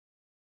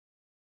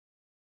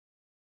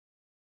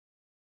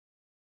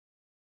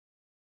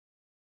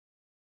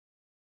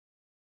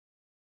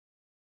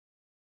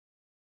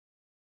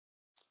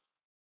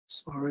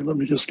Sorry, let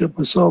me just get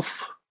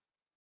myself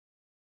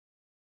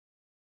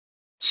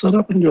set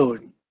up and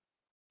going.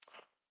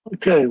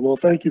 Okay, well,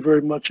 thank you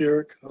very much,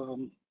 Eric,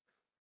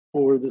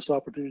 for this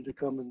opportunity to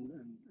come and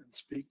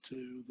speak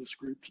to this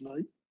group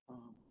tonight.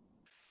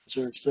 As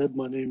Eric said,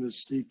 my name is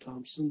Steve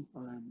Thompson.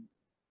 I'm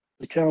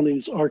the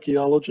county's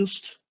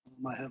archaeologist.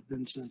 I have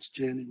been since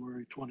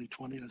January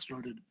 2020. I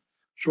started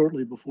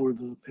shortly before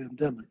the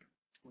pandemic.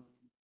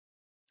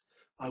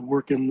 I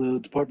work in the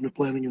Department of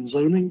Planning and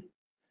Zoning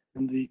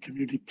in the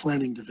Community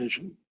Planning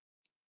Division.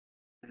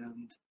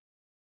 And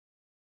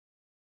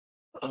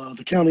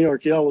the county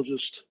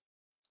archaeologist,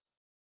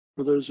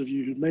 for those of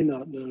you who may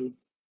not know,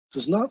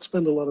 does not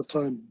spend a lot of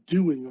time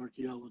doing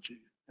archaeology,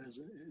 as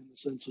in the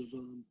sense of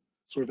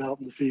sort of out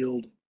in the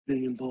field,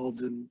 being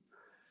involved in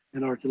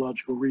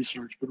archaeological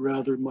research, but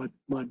rather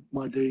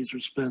my days are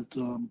spent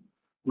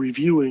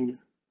reviewing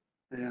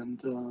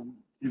and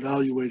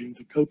evaluating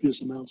the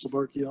copious amounts of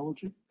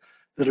archaeology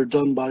that are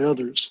done by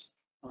others,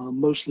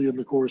 mostly in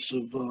the course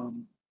of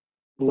the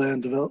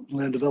land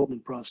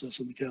development process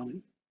in the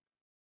county.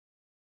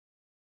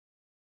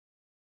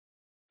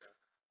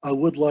 I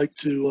would like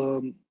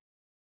to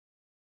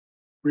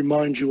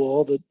remind you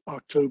all that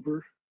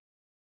October,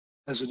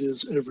 as it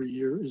is every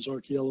year, is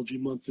Archaeology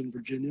Month in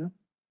Virginia.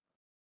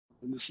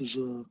 And this is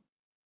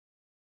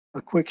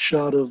a quick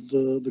shot of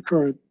the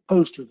current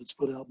poster that's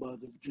put out by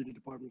the Virginia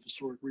Department of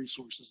Historic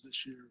Resources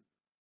this year,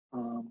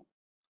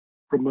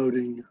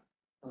 promoting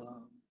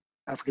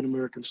African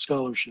American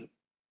scholarship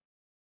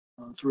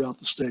throughout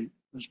the state.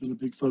 There's been a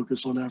big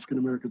focus on African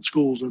American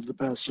schools over the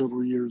past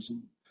several years,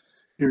 and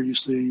here you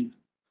see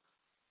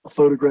a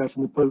photograph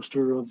in the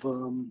poster of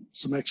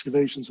some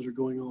excavations that are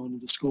going on in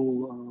the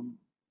school,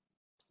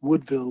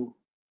 Woodville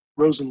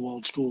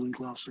Rosenwald School in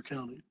Gloucester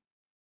County.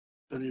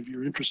 If any of you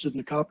are interested in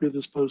a copy of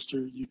this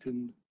poster, you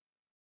can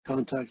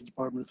contact the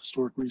Department of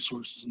Historic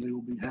Resources and they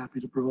will be happy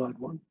to provide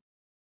one.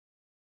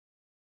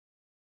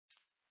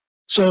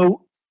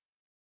 So,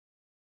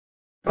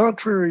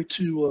 contrary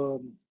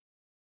to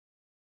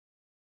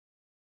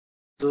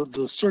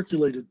the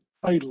circulated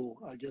title,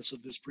 I guess,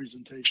 of this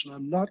presentation,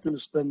 I'm not going to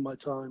spend my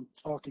time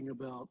talking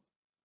about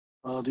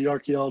the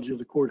archaeology of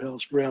the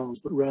courthouse grounds,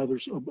 but rather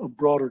a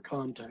broader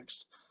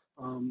context.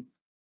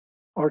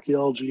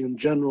 Archaeology in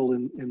general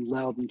in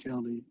Loudoun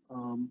County,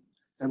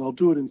 and I'll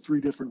do it in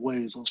three different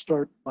ways. I'll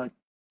start by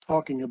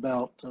talking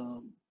about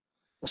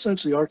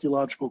essentially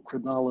archaeological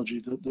chronology,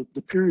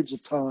 the periods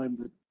of time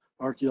that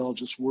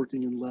archaeologists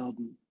working in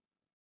Loudoun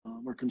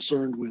are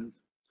concerned with.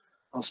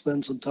 I'll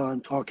spend some time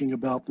talking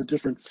about the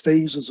different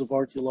phases of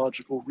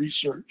archaeological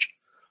research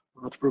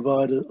to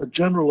provide a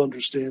general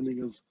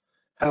understanding of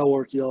how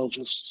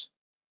archaeologists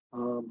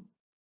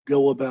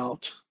go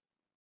about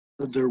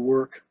their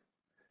work.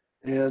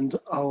 And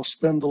I'll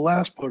spend the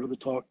last part of the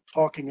talk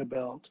talking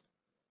about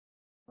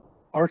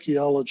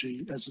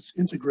archaeology as it's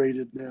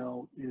integrated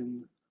now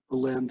in the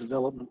land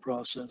development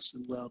process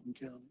in Loudoun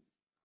County.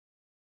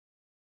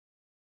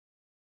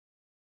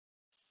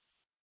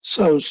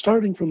 So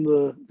starting from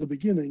the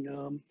beginning,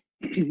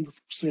 the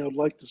first thing I'd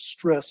like to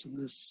stress in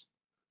this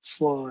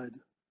slide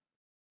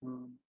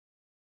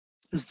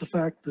is the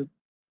fact that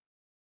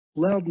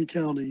Loudoun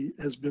County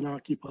has been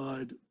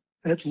occupied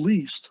at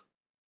least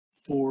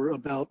for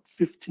about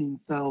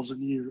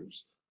 15,000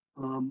 years.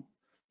 There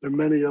are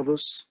many of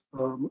us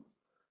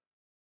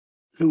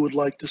who would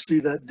like to see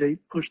that date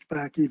pushed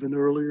back even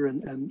earlier,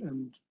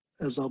 and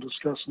as I'll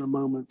discuss in a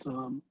moment,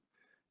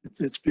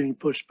 it's being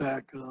pushed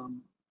back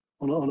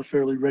on a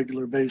fairly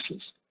regular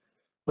basis.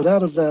 But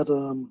out of that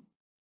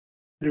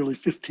nearly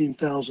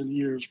 15,000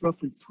 years,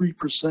 roughly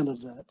 3%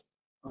 of that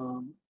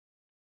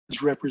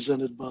is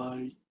represented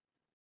by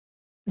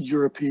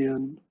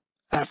European,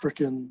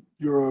 African,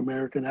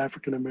 Euro-American,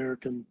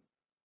 African-American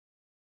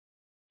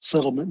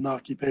settlement and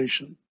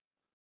occupation.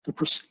 The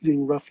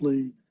preceding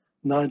roughly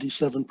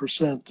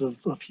 97%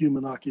 of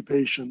human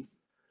occupation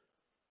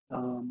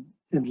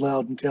in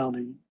Loudoun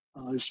County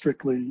is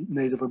strictly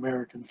Native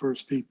American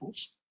First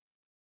Peoples.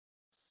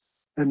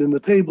 And in the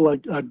table,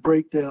 I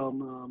break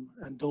down,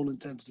 and don't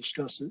intend to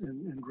discuss it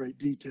in great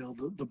detail,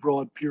 the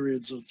broad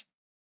periods of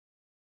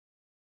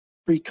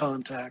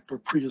pre-contact or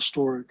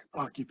prehistoric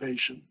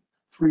occupation.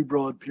 Three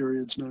broad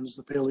periods known as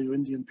the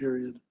Paleo-Indian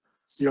period,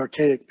 the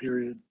Archaic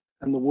period,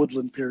 and the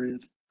Woodland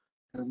period.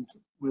 And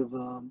with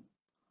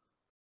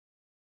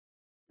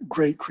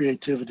great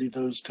creativity,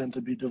 those tend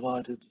to be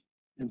divided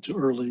into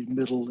early,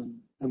 middle,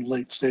 and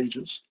late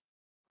stages.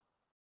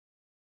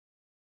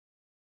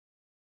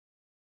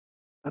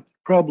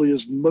 Probably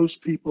as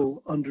most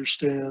people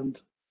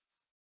understand,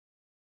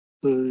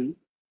 the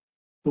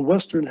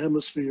Western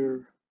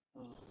Hemisphere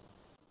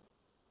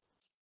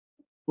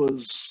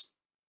was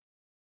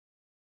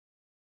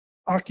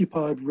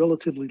occupied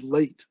relatively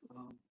late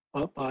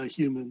by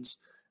humans.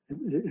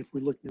 If we're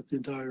looking at the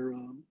entire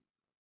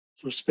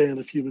sort of span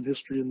of human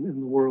history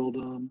in the world,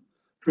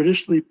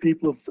 traditionally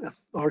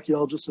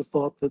archaeologists have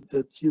thought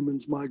that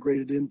humans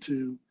migrated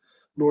into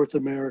North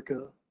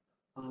America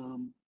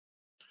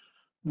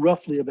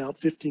roughly about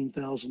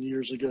 15,000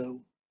 years ago.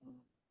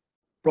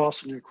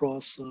 crossing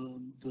across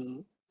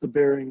the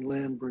Bering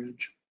Land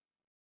Bridge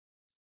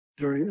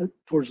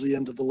towards the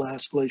end of the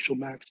last glacial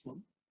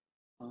maximum,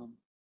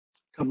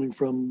 coming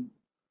from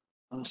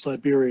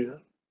Siberia.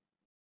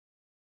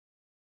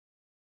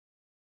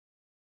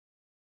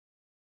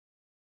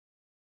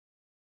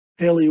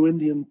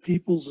 Paleo-Indian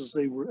peoples,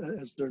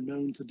 as they're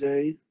known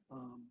today,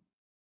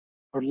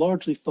 are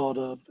largely thought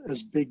of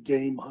as big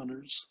game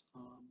hunters.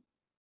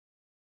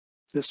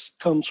 This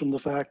comes from the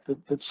fact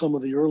that some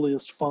of the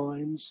earliest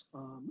finds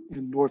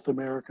in North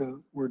America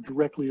were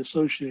directly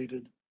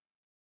associated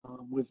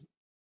with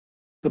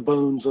the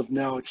bones of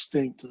now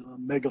extinct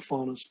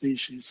megafauna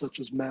species such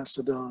as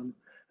mastodon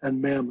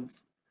and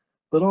mammoth.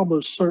 But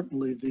almost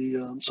certainly,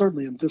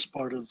 certainly in this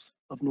part of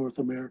North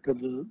America,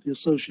 the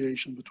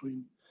association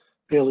between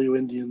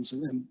Paleo-Indians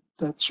and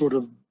that sort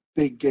of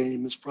big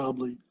game is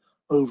probably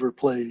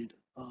overplayed.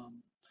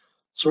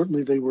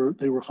 Certainly they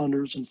were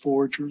hunters and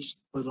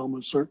foragers, but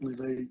almost certainly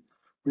they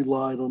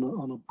relied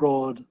on a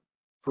broad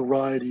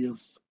variety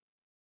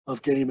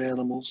of game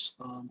animals,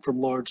 from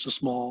large to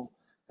small,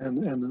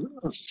 and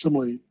a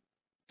similarly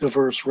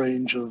diverse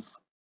range of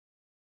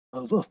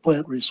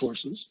plant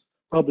resources.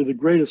 Probably the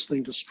greatest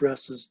thing to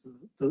stress is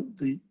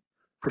the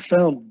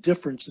profound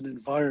difference in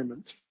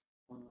environment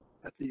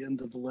at the end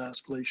of the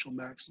last glacial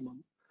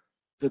maximum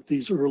that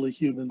these early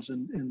humans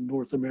in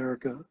North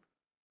America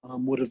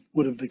would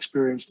have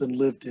experienced and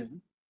lived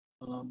in.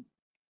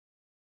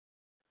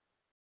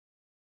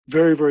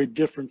 Very, very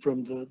different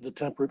from the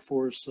temperate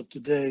forests of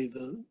today.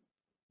 The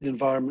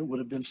environment would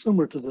have been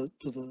similar to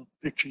the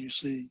picture you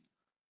see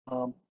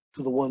to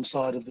the one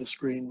side of the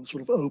screen, with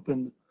sort of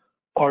open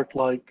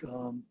park-like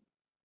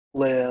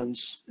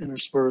lands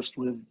interspersed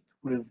with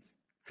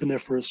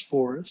coniferous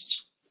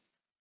forests.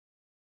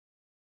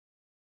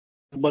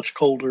 And much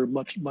colder,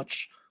 much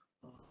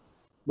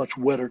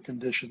wetter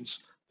conditions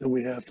than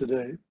we have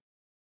today.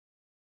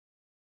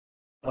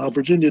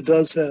 Virginia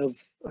does have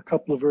a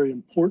couple of very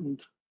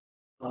important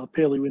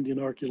Paleo-Indian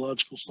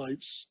archaeological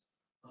sites.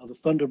 The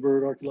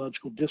Thunderbird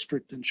Archaeological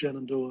District in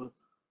Shenandoah,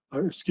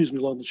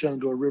 along the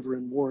Shenandoah River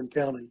in Warren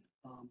County,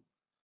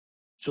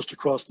 just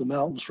across the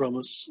mountains from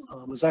us,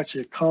 is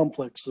actually a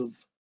complex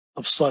of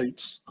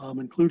sites,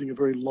 including a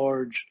very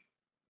large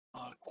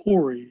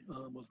quarry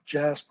of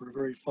jasper, a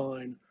very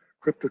fine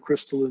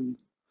cryptocrystalline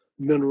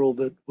mineral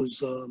that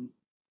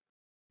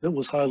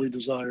was highly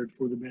desired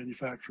for the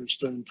manufacture of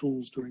stone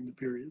tools during the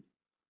period.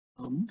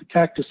 The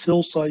Cactus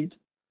Hill site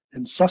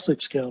in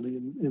Sussex County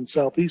in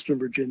southeastern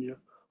Virginia,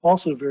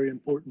 also a very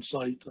important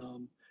site.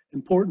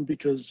 Important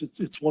because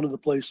it's one of the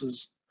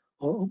places,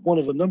 one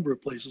of a number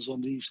of places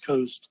on the East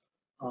Coast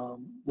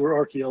where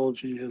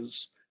archaeology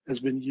has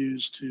been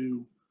used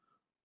to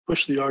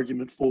push the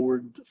argument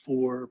forward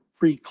for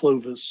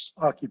pre-Clovis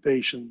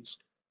occupations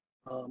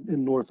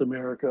in North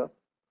America,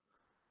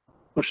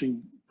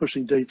 pushing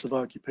dates of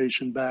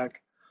occupation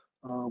back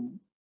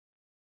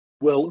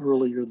well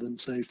earlier than,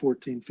 say,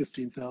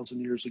 15,000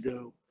 years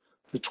ago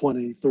to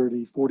 20,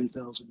 30,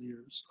 40,000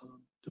 years,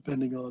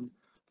 depending on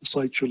the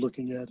sites you're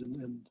looking at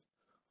and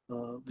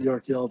the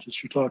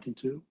archaeologists you're talking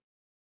to.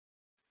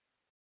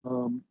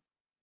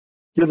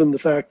 Given the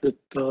fact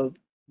that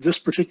this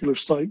particular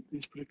site,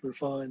 these particular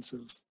finds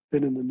have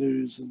been in the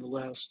news in the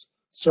last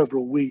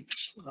several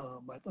weeks,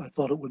 I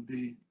thought it would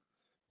be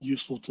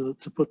useful to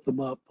put them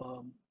up.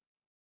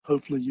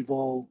 Hopefully you've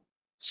all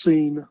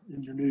seen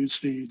in your news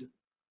feed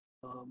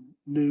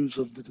news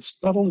of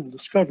not only the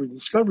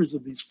discoveries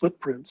of these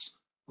footprints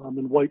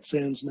in White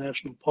Sands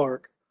National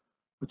Park,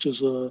 which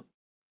is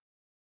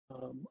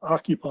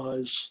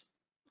occupies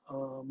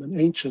an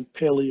ancient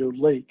paleo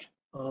lake,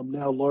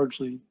 now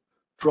largely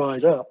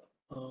dried up.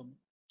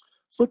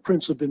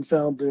 Footprints have been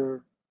found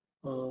there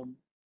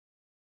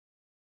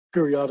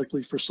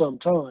periodically for some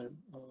time.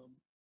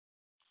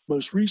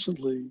 Most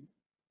recently,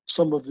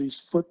 some of these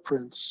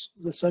footprints,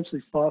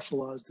 essentially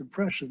fossilized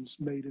impressions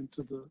made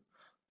into the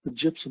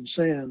gypsum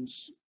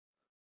sands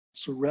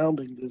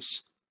surrounding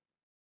this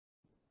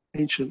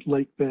ancient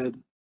lake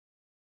bed,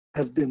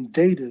 have been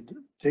dated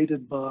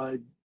by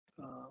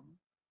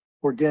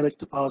organic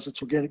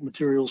deposits, organic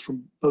materials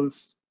from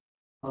both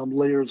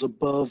layers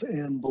above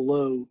and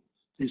below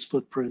these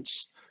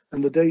footprints.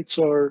 And the dates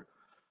are,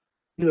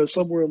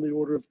 somewhere in the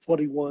order of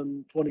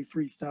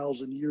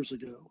 23,000 years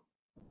ago.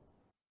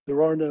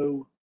 There are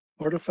no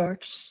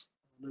artifacts,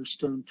 no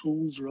stone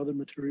tools or other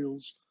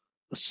materials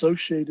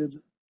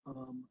associated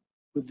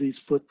with these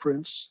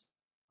footprints.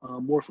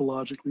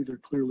 Morphologically, they're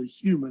clearly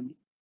human,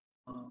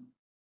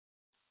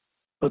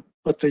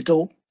 but they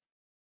don't.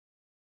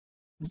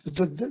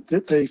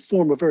 They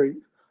form a very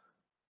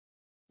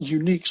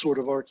unique sort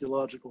of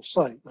archaeological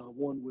site,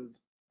 one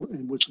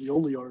in which the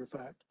only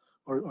artifact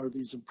are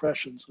these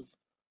impressions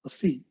of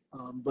feet.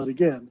 But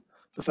again,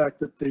 the fact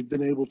that they've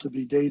been able to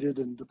be dated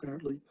and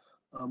apparently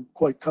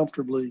quite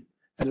comfortably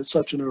and at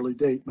such an early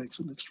date makes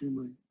it an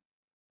extremely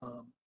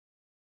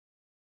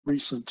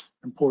recent,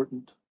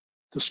 important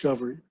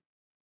discovery.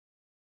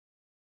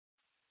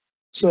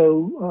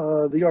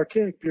 So the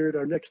Archaic period,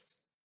 our next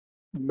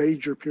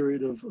major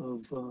period of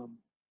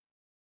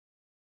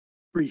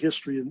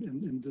prehistory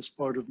in this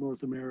part of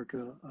North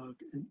America.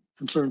 It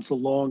concerns the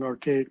long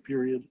Archaic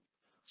period.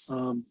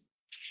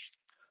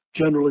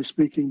 Generally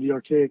speaking, the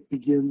Archaic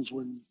begins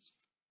when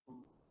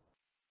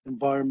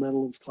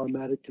environmental and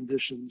climatic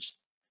conditions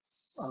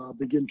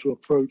begin to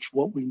approach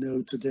what we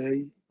know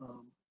today.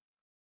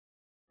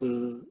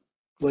 The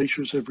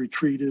glaciers have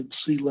retreated,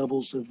 sea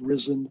levels have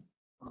risen,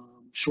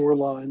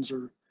 shorelines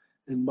are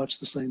in much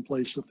the same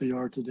place that they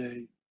are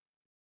today.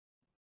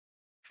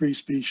 Tree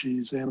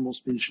species, animal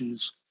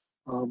species,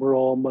 we're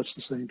all much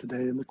the same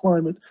today. And the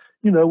climate,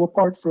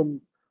 apart from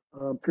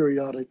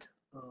periodic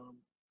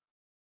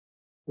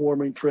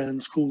warming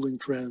trends, cooling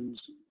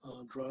trends,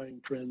 drying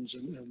trends,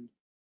 and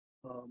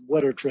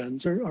wetter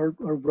trends are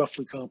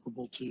roughly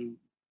comparable to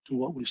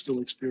what we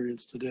still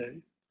experience today.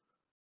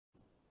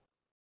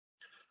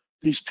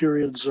 These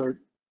periods are,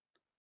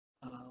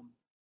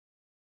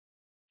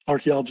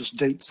 archaeologists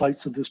date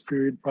sites of this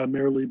period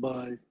primarily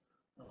by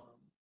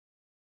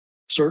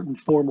certain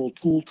formal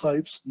tool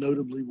types,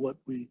 notably what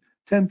we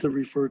tend to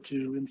refer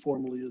to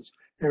informally as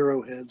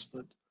arrowheads,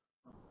 but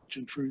which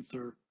in truth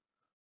are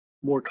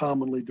more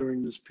commonly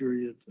during this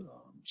period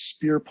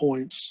spear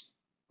points.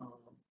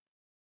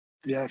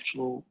 The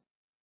actual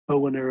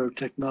bow and arrow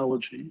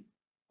technology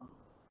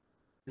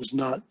is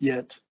not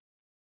yet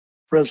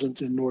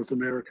present in North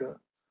America.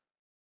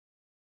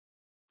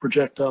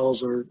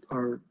 Projectiles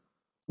are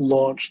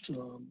launched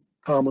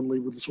commonly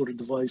with the sort of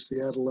device, the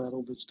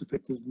atlatl, that's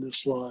depicted in this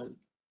slide.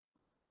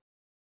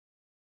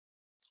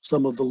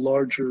 Some of the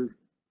larger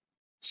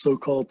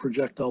so-called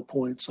projectile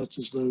points, such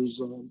as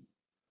those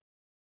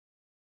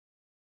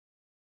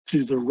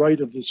to the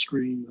right of the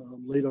screen,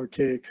 late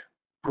Archaic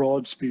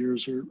broad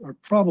spears are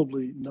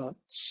probably not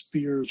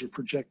spears or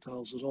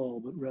projectiles at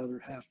all, but rather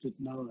hafted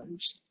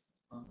knives,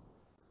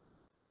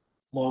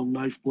 long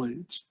knife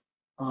blades.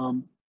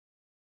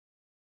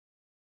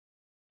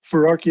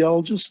 For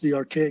archaeologists, the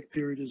Archaic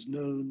period is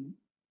known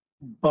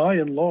by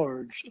and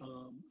large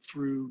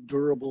through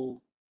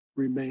durable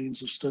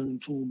remains of stone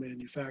tool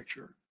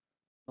manufacture,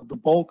 the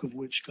bulk of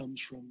which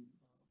comes from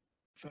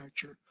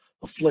manufacture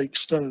of flake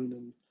stone.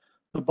 And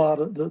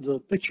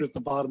the picture at the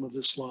bottom of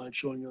this slide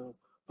showing a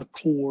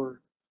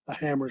core, a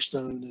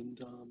hammerstone,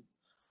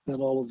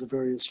 and all of the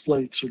various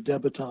flakes or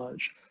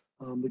debitage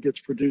that gets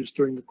produced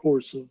during the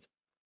course of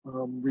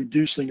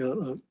reducing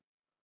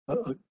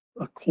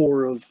a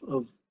core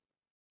of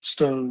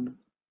stone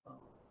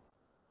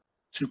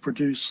to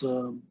produce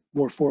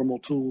more formal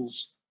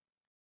tools.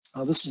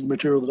 This is the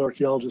material that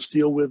archaeologists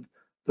deal with.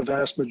 The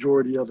vast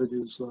majority of it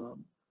is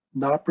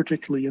not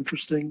particularly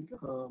interesting,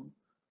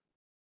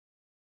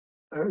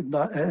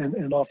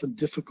 and often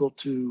difficult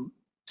to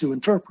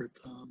interpret,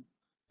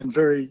 and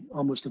very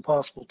almost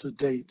impossible to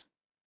date.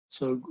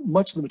 So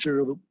much of the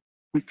material that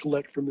we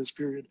collect from this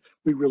period,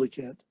 we really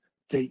can't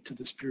date to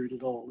this period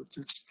at all.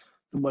 It's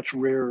the much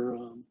rarer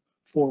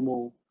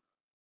formal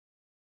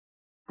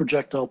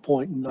projectile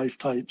point and knife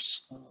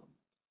types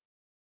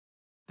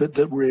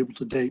that we're able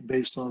to date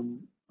based on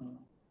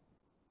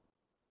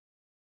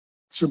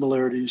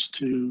similarities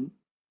to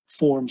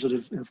forms that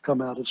have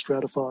come out of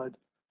stratified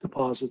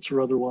deposits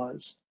or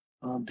otherwise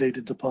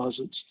dated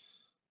deposits.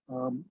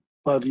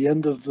 By the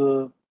end of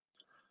the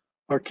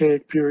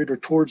Archaic period, or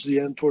towards the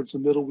end, towards the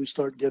middle, we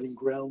start getting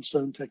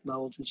groundstone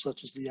technology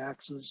such as the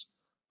axes,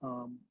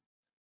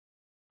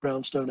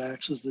 groundstone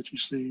axes that you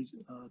see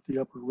at the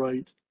upper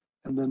right.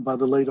 And then by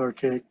the late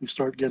Archaic, we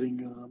start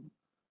getting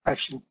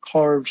actual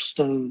carved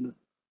stone,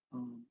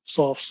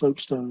 soft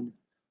soapstone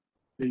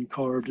being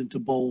carved into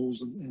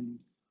bowls and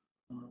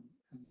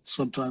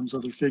sometimes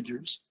other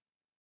figures.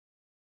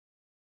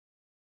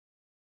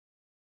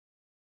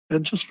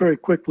 And just very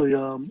quickly,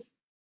 I'm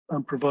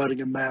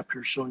providing a map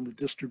here showing the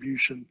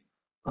distribution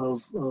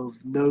of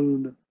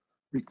known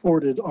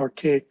recorded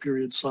Archaic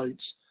period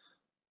sites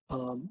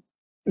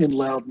in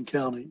Loudoun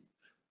County.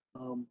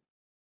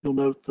 You'll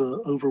note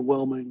the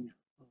overwhelming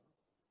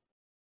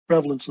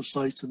prevalence of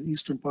sites in the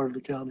eastern part of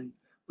the county,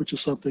 which is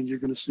something you're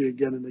going to see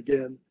again and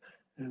again.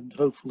 And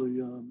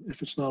hopefully,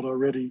 if it's not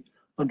already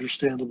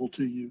understandable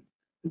to you,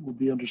 it will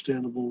be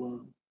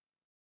understandable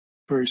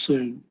very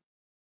soon.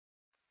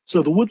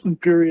 So the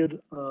woodland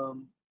period, our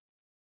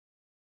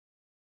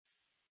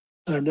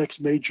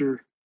next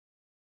major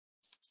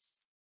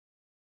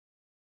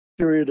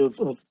period of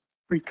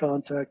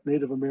pre-contact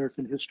Native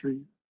American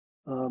history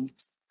in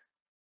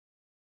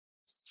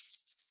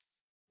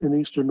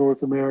eastern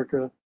North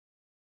America,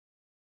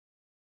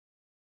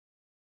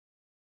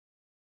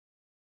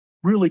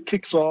 really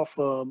kicks off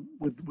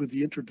with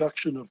the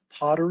introduction of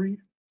pottery.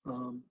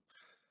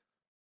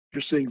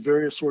 You're seeing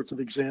various sorts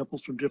of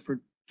examples from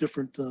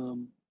different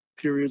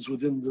periods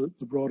within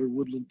the broader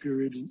woodland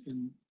period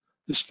in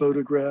this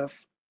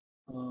photograph.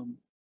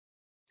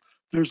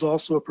 There's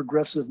also a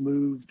progressive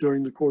move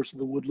during the course of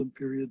the woodland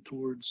period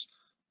towards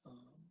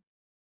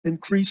an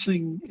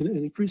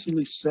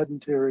increasingly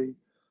sedentary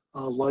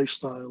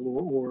lifestyle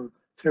or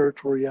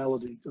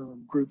territoriality,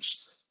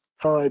 groups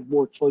tied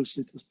more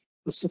closely to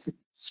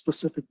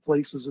specific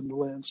places in the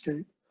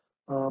landscape.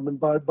 And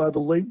by the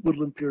late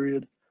woodland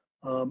period,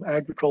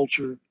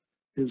 Agriculture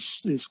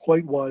is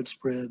quite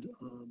widespread.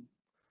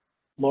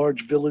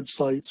 Large village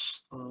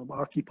sites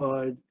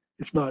occupied,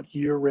 if not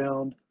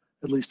year-round,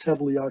 at least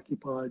heavily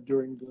occupied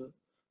during the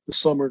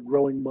summer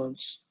growing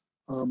months,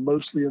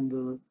 mostly in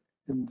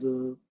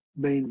the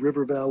main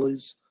river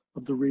valleys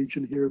of the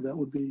region here. That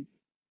would be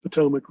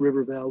Potomac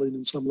River Valley, and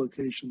in some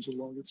locations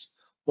along its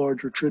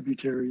larger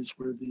tributaries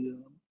where the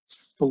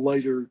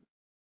lighter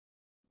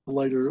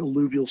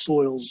alluvial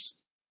soils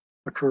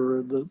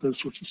occur, those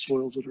sorts of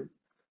soils that are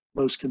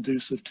most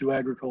conducive to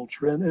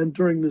agriculture. And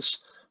during this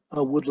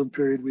woodland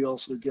period, we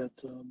also get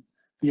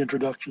the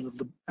introduction of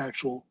the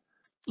actual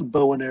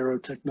bow and arrow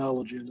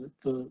technology. And at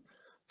the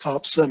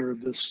top center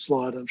of this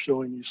slide, I'm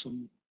showing you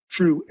some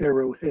true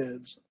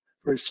arrowheads,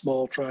 very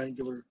small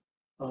triangular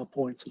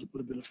points that would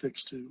have been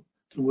affixed to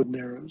wooden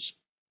arrows.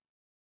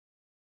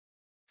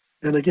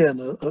 And again,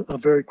 a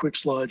very quick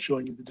slide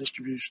showing you the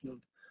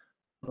distribution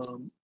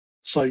of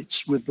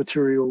sites with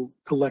material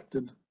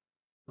collected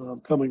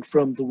coming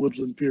from the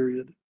woodland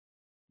period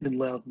in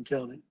Loudoun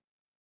County.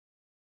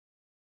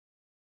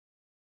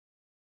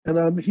 And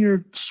I'm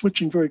here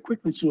switching very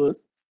quickly to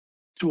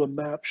a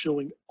map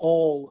showing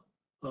all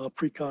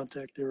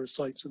pre-contact era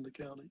sites in the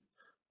county.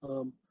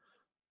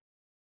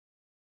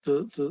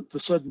 The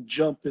sudden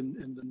jump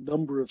in the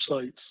number of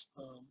sites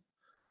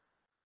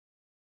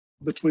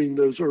between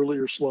those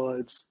earlier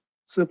slides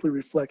simply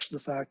reflects the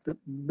fact that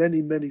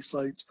many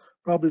sites,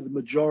 probably the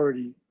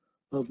majority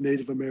of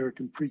Native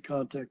American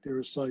pre-contact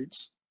era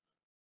sites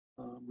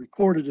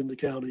recorded in the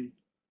county,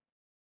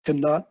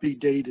 cannot be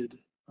dated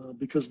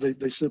because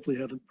they simply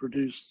haven't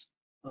produced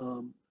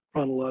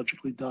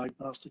chronologically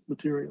diagnostic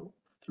material.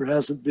 There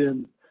hasn't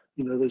been,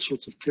 those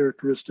sorts of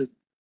characteristic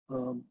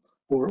or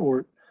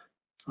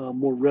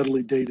more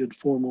readily dated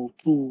formal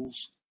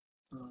tools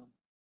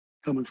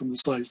coming from the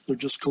sites. They're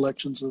just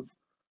collections of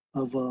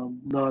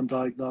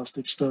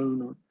non-diagnostic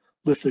stone or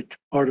lithic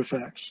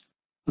artifacts,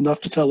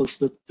 enough to tell us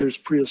that there's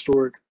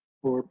prehistoric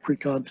or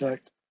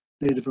pre-contact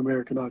Native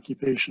American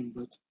occupation,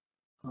 but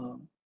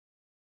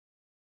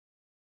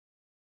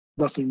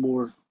nothing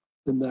more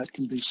than that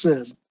can be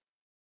said.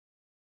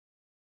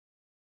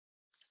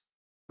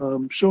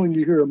 Showing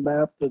you here a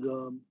map that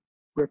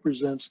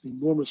represents the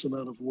enormous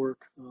amount of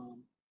work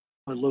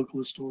by local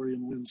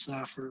historian Wynn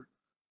Saffer,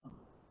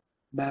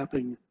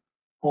 mapping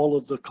all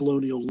of the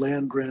colonial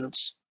land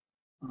grants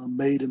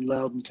made in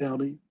Loudoun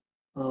County.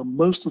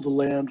 Most of the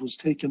land was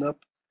taken up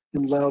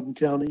in Loudoun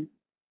County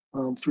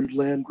through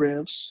land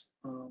grants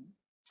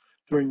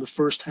during the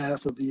first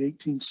half of the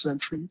 18th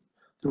century.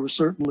 There was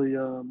certainly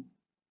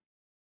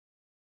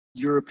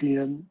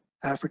European,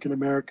 African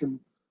American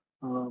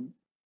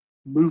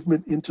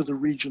movement into the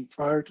region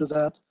prior to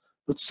that,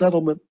 but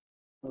settlement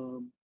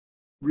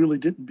really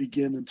didn't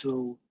begin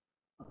until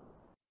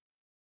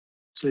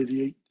say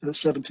the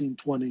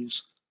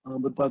 1720s,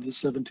 but by the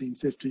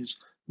 1750s,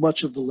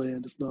 much of the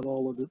land, if not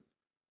all of it,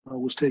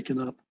 was taken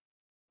up.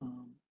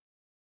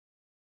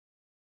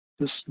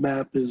 This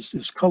map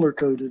is color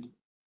coded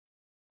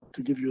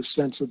to give you a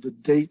sense of the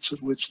dates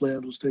at which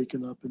land was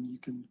taken up, and you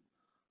can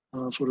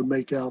sort of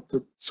make out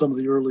that some of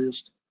the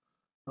earliest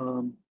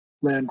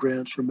land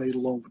grants were made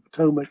along the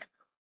Potomac,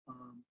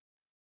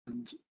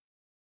 and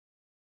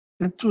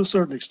to a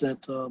certain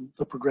extent,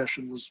 the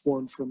progression was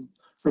one from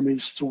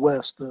east to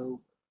west, though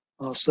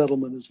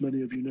settlement, as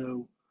many of you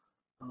know,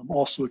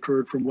 also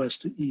occurred from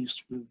west to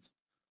east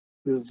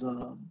with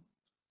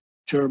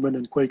German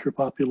and Quaker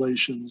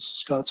populations,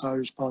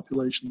 Scots-Irish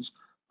populations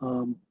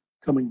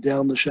coming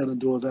down the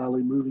Shenandoah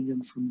Valley, moving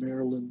in from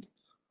Maryland,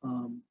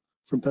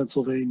 from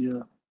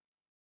Pennsylvania,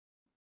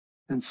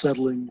 and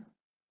settling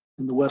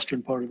in the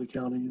western part of the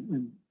county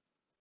and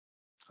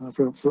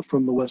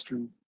from the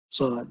western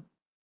side.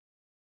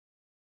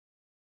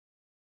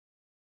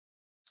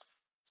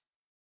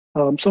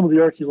 Some of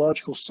the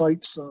archaeological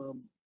sites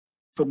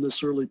from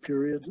this early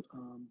period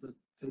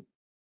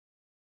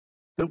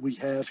that we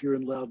have here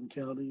in Loudoun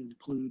County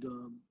include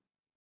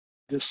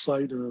this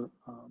site,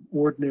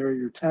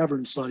 ordinary or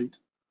tavern site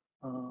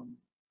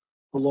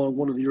along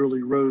one of the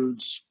early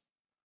roads,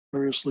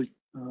 variously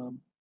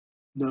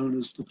known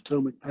as the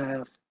Potomac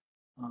Path.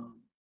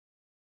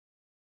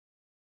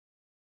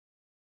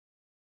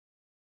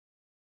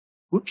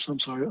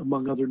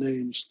 Among other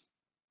names.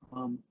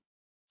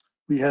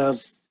 We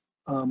have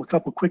a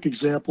couple quick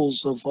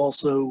examples of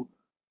also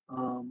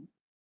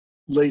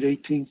late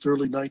 18th,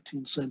 early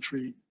 19th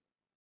century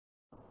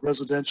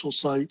residential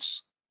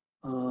sites.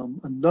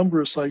 A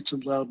number of sites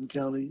in Loudoun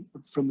County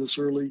from this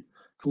early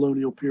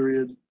colonial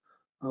period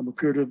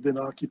appear to have been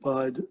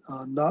occupied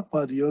not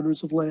by the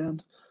owners of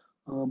land,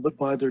 but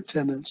by their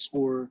tenants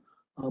or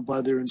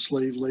by their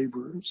enslaved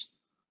laborers.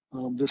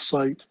 This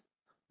site,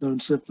 known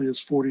simply as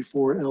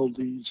 44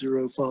 LD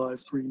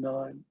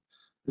 0539,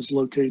 is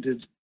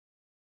located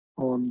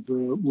on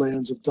the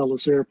lands of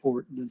Dulles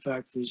Airport, and in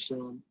fact was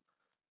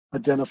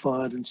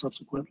identified and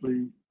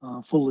subsequently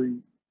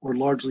fully or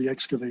largely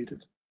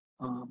excavated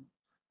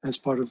as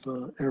part of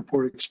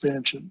airport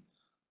expansion.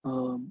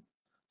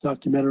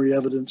 Documentary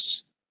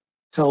evidence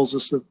tells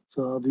us that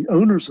the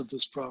owners of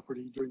this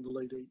property during the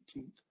late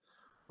 18th,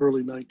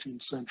 early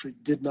 19th century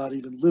did not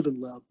even live in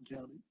Loudoun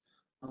County.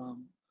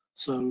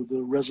 So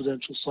the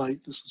residential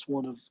site, this is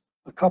one of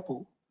a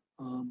couple,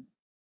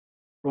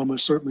 were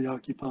almost certainly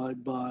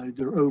occupied by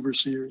their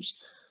overseers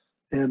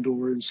and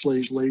or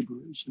enslaved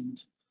laborers. And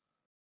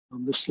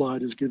this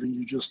slide is giving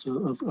you just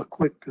a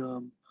quick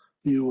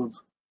view of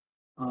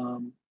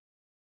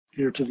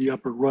here to the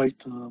upper right,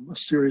 a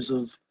series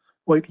of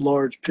quite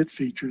large pit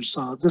features.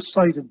 This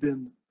site had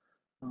been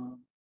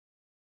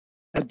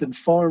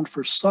farmed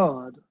for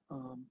sod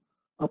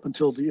up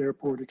until the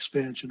airport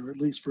expansion, or at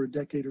least for a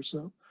decade or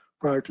so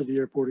prior to the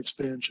airport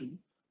expansion.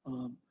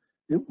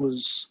 It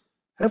was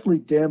heavily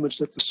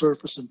damaged at the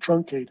surface and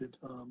truncated,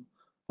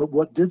 but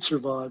what did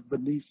survive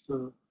beneath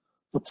the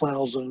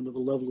plow zone of the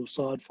level of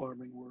sod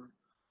farming were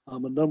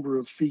a number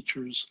of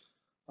features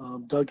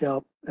dug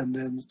out and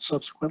then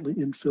subsequently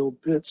infilled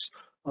pits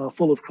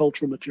full of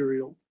cultural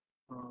material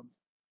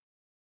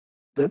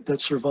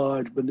that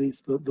survived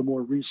beneath the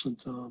more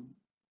recent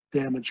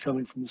damage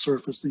coming from the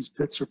surface. These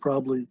pits are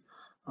probably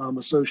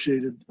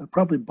associated,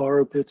 probably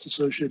borrow pits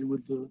associated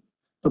with the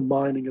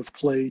mining of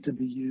clay to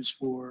be used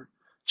for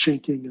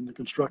chinking and the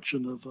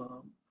construction of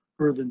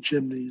earthen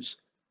chimneys.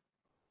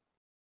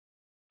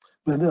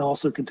 And it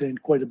also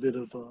contained quite a bit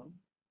of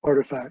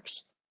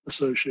artifacts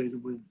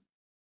associated with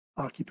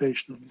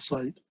occupation of the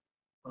site.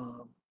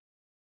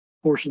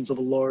 Portions of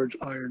a large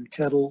iron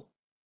kettle,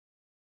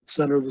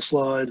 center of the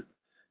slide,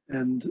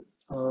 and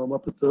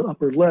up at the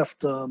upper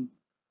left, a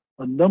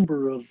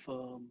number of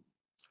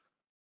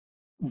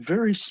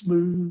very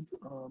smooth,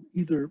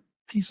 either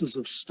pieces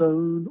of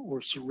stone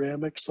or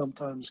ceramic,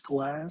 sometimes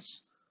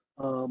glass.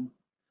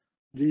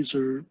 These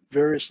are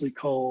variously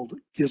called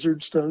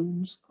gizzard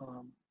stones,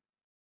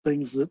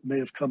 things that may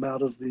have come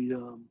out of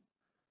the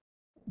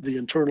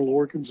internal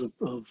organs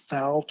of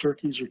fowl,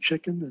 turkeys, or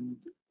chicken, and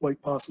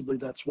quite possibly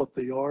that's what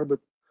they are, but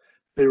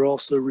they're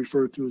also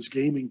referred to as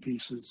gaming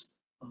pieces.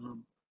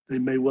 They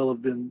may well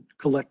have been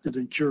collected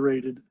and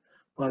curated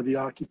by the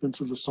occupants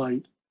of the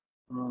site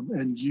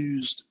and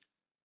used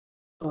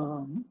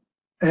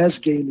as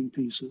gaming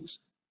pieces.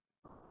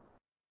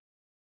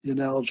 The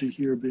analogy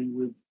here being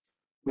with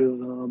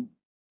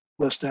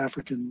West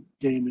African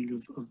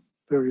gaming of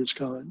various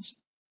kinds.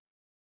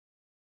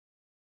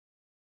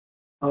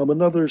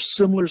 Another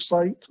similar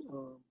site,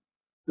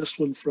 this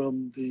one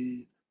from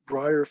the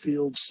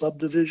Briarfield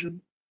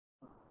subdivision,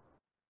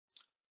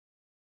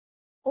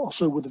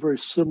 also with a very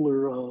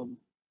similar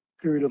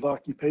period of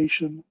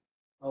occupation.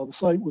 The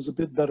site was a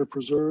bit better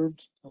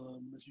preserved,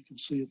 as you can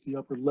see at the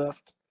upper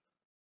left.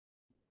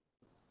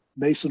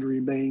 Masonry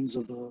remains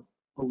of a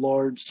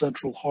large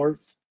central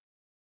hearth.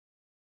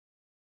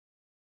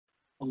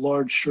 A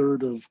large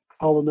sherd of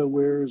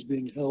colonoware is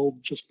being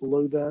held just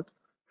below that.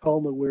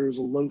 Colonoware is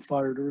a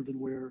low-fired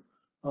earthenware,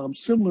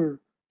 similar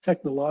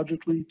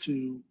technologically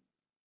to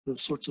the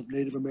sorts of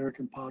Native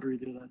American pottery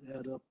that I'd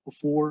had up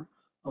before.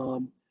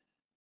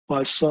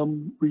 By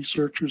some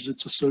researchers,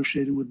 it's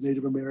associated with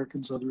Native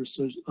Americans, others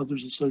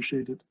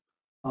associated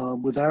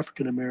with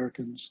African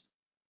Americans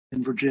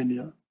in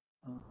Virginia.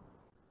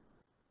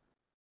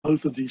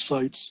 Both of these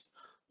sites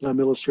that I'm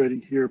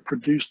illustrating here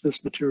produced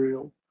this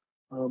material,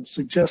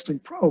 suggesting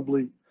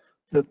probably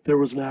that there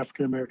was an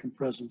African American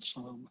presence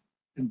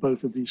in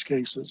both of these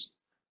cases.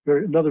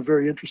 Another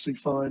very interesting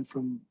find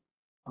from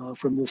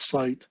this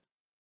site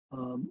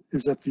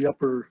is at the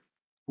upper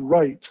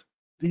right.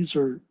 These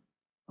are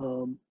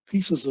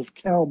pieces of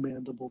cow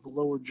mandible, the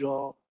lower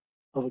jaw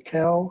of a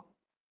cow.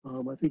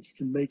 I think you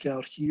can make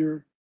out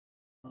here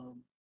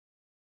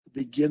the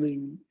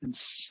beginning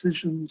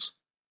incisions.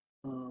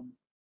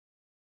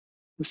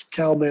 This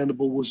cow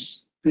mandible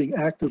was being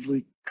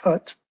actively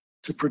cut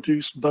to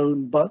produce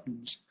bone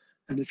buttons.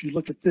 And if you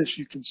look at this,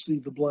 you can see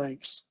the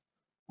blanks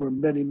where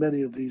many,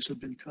 many of these have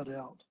been cut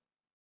out.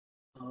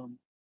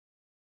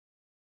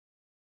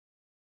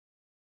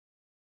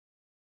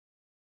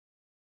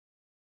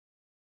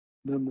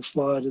 Then the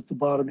slide at the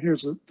bottom,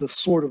 here's the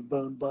sort of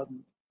bone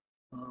button.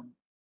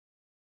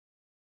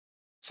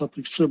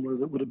 Something similar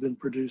that would have been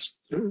produced,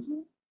 produced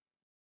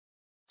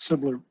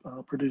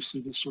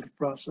through this sort of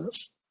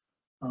process.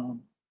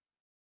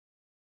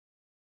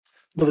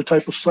 Another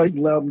type of site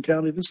in Loudoun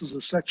County, this is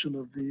a section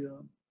of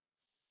the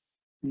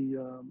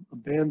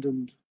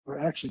abandoned, or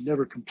actually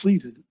never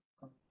completed,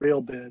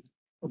 rail bed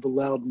of the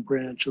Loudoun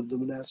branch of the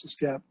Manassas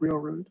Gap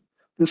Railroad.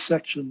 This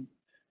section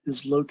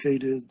is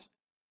located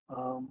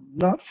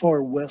not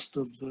far west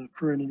of the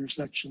current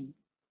intersection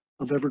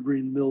of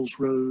Evergreen Mills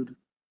Road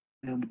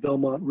and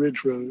Belmont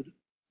Ridge Road.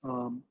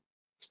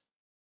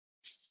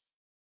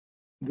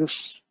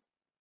 This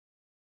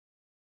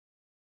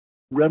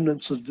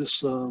remnants of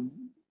this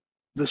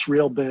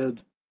rail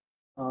bed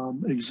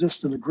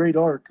exist in a great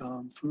arc,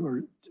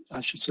 or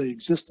I should say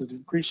existed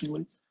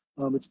increasingly.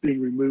 It's being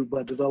removed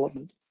by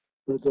development,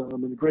 but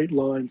in a great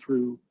line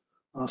through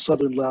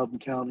southern Loudoun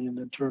County and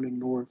then turning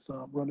north,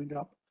 running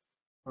up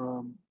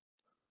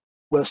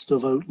west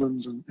of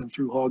Oatlands and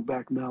through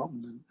Hogback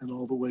Mountain and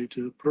all the way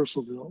to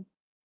Purcellville.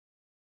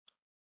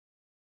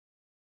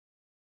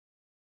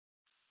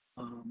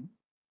 Um,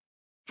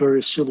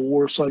 Various Civil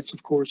War sites,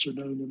 of course, are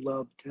known in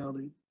Loudoun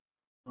County.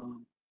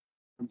 Um,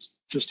 I'm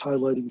just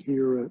highlighting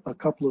here a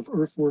couple of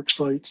earthwork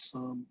sites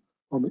on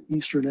the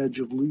eastern edge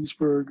of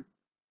Leesburg.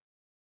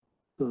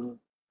 The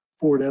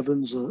Fort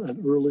Evans,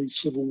 an early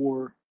Civil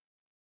War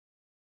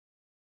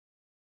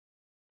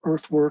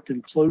earthwork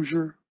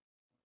enclosure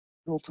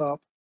hilltop,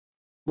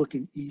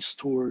 looking east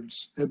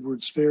towards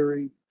Edwards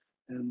Ferry,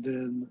 and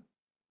then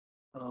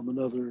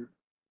another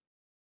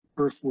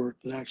earthwork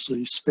that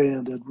actually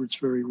spanned Edwards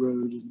Ferry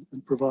Road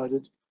and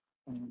provided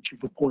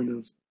a point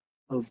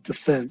of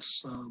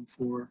defense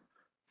for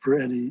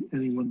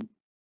anyone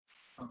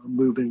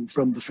moving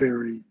from the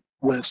ferry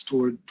west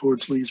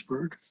towards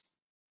Leesburg.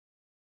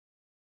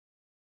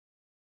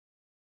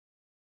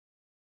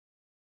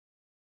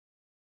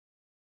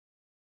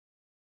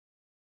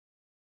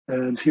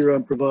 And here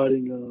I'm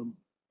providing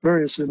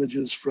various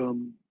images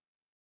from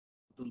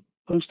the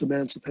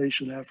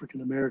post-emancipation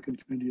African American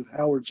community of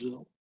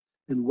Howardsville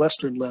in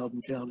western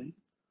Loudoun County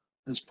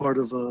as part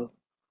of a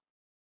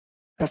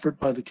effort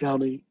by the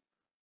county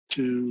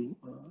to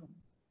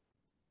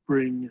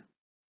bring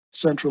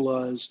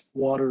centralized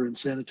water and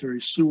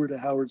sanitary sewer to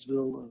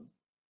Howardsville. An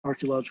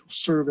archaeological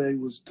survey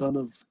was done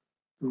of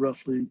the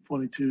roughly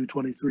 22,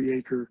 23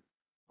 acre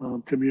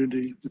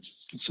community, which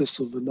consists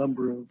of a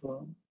number of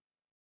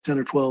 10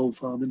 or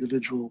 12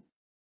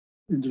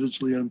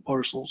 individually owned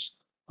parcels.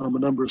 A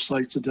number of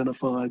sites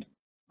identified,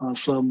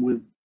 some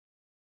with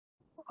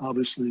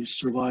obviously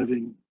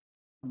surviving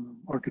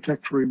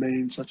architectural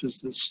remains, such as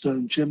this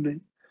stone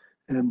chimney,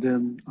 and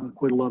then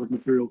quite a lot of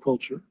material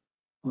culture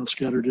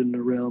scattered in and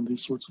around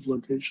these sorts of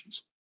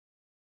locations.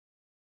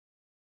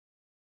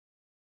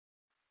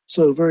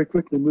 So very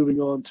quickly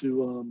moving on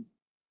to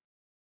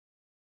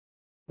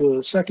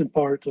the second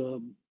part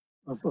of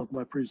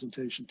my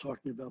presentation,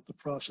 talking about the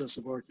process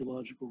of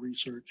archaeological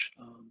research.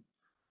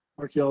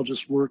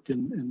 Archaeologists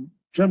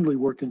generally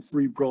work in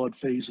three broad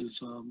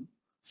phases.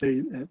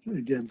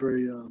 Again,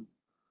 very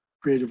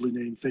creatively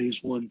named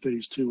Phase 1,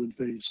 Phase 2, and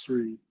Phase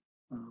 3.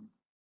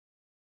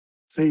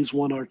 Phase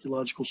 1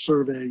 archaeological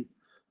survey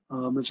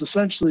is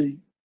essentially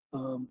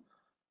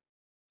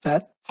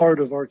that part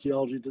of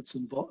archaeology that's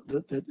involved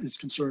that is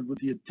concerned with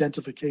the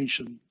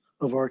identification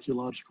of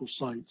archaeological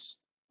sites,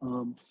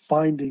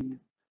 finding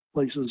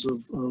places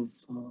of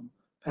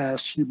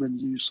past human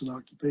use and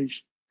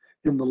occupation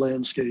in the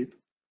landscape.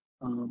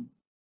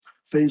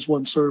 Phase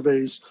 1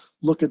 surveys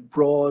look at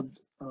broad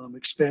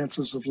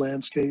expanses of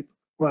landscape,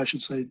 or I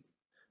should say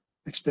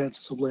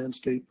expanses of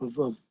landscape of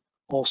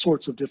all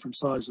sorts of different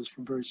sizes,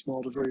 from very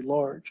small to very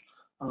large.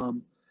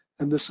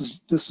 And this is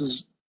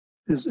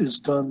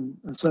done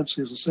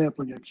essentially as a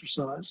sampling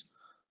exercise.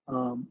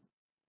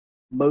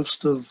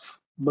 Most of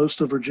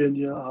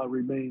Virginia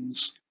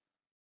remains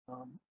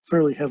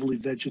fairly heavily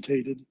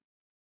vegetated,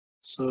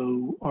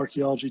 so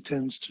archaeology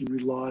tends to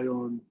rely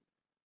on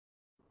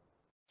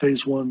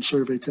Phase 1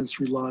 survey tends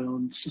to rely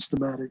on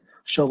systematic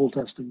shovel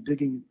testing,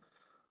 digging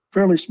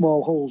fairly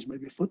small holes,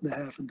 maybe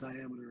 1.5 feet in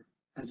diameter,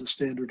 at a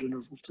standard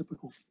interval,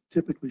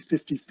 typically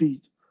 50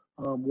 feet,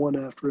 one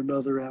after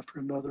another, after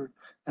another,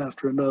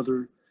 after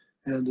another.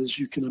 And as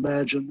you can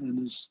imagine,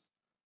 and as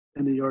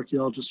any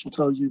archaeologist will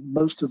tell you,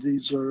 most of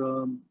these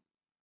are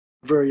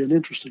very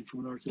uninteresting from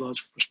an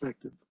archaeological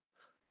perspective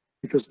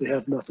because they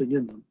have nothing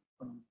in them.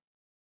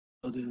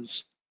 That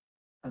is,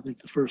 I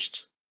think, the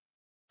first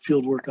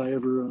field work I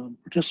ever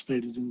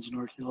participated in as an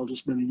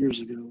archaeologist many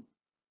years ago.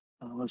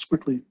 I was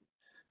quickly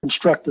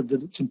instructed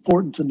that it's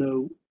important to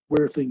know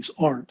where things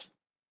aren't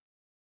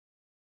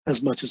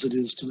as much as it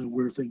is to know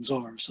where things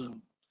are. So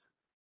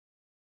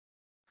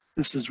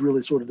this is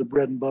really sort of the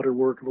bread and butter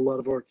work of a lot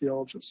of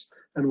archaeologists,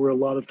 and where a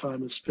lot of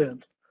time is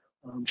spent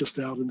just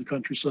out in the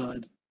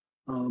countryside,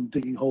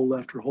 digging hole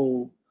after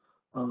hole,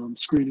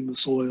 screening the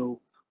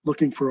soil,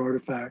 looking for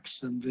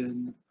artifacts, and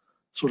then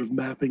sort of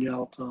mapping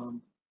out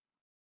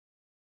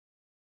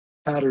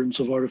patterns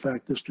of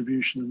artifact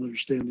distribution and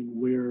understanding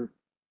where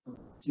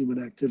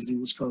human activity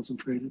was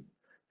concentrated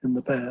in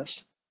the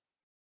past.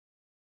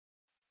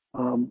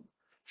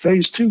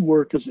 Phase 2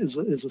 work is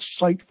a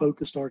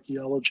site-focused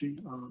archaeology.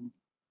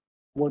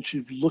 Once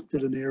you've looked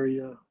at an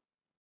area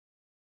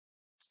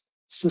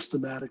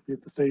systematically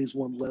at the Phase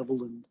 1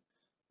 level and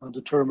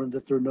determined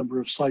that there are a number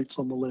of sites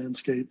on the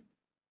landscape,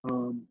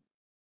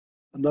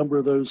 a number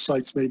of those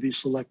sites may be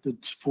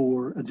selected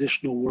for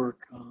additional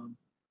work.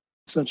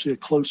 Essentially a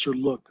closer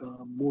look,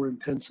 more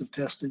intensive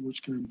testing,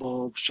 which can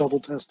involve shovel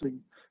testing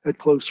at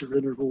closer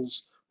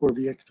intervals, or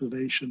the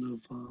excavation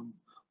of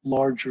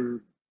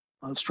larger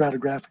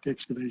stratigraphic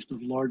excavation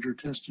of larger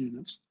test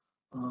units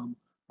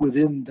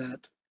within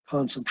that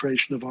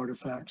concentration of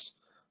artifacts,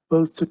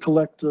 both to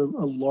collect a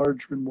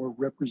larger and more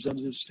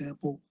representative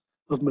sample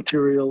of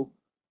material,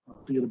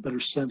 to get a better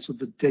sense of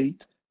the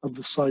date of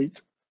the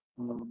site,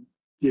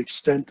 the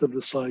extent of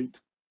the site,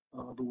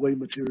 the way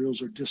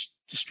materials are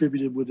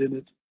distributed within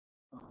it,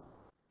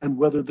 and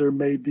whether there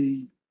may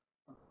be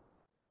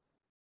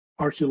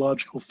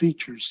archaeological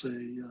features,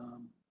 say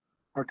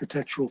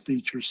architectural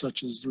features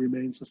such as the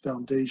remains of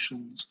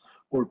foundations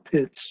or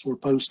pits or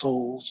post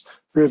holes,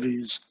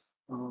 privies,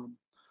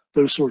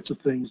 those sorts of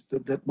things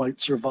that might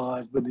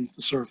survive beneath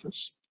the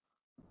surface.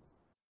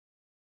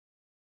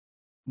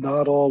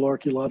 Not all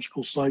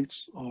archaeological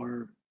sites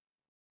are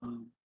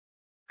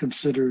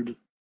considered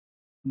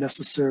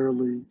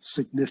necessarily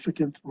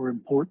significant or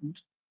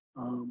important.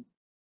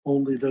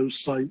 Only those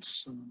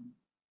sites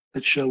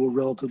that show a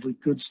relatively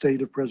good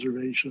state of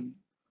preservation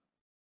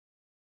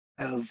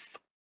have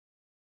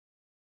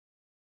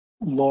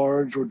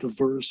large or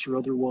diverse or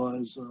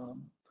otherwise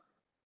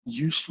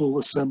useful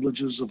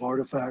assemblages of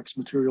artifacts,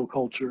 material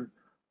culture,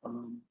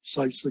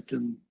 sites that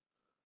can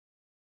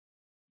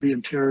be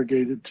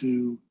interrogated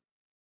to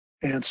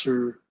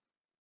answer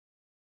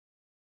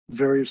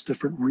various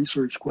different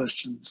research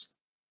questions,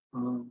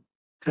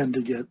 tend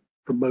to get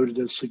promoted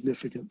as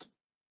significant.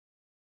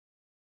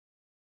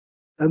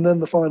 And then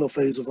the final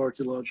phase of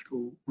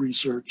archaeological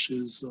research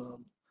is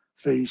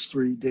phase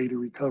 3 data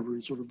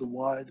recovery, sort of the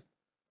wide,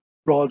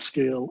 broad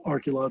scale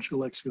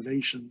archaeological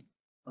excavation,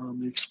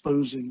 the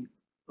exposing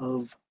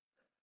of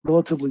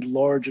relatively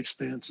large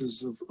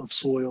expanses of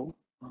soil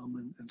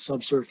and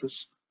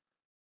subsurface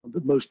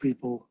that most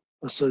people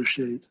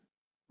associate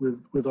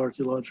with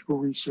archaeological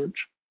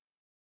research.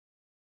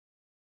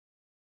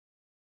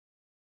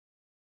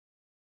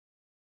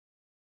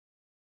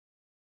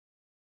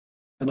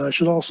 And I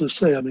should also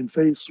say, I mean,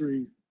 phase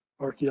 3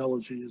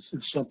 archaeology is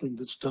something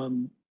that's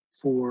done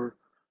for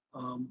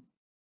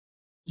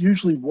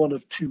usually one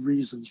of two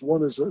reasons.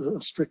 One is a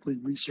strictly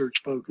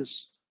research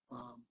focus.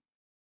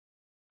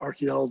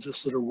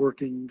 Archaeologists that are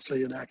working,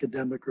 say, in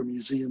academic or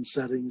museum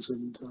settings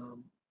and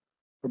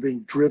are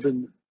being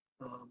driven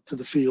to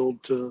the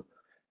field to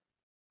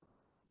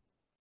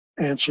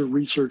answer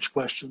research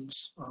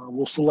questions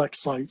will select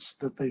sites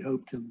that they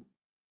hope can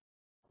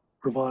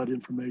provide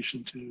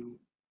information to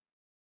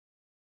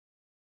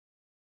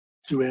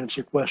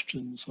answer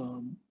questions.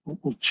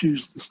 We'll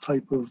choose this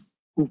type of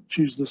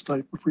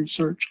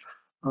research.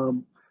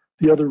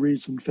 The other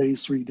reason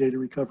phase 3 data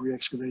recovery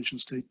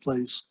excavations take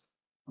place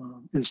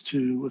is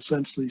to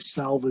essentially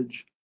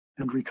salvage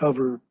and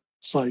recover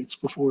sites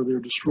before they're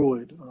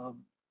destroyed,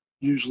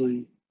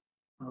 usually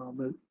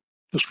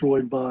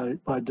destroyed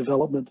by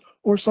development,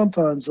 or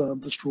sometimes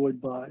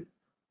destroyed by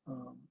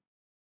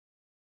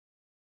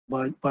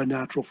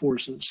natural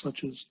forces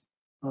such as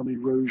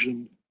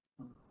erosion,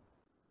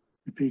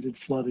 repeated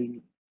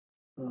flooding,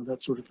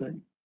 that sort of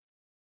thing.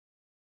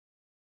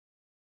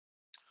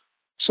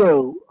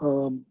 So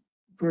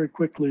very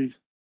quickly,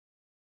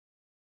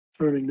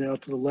 turning now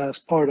to the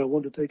last part, I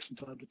want to take some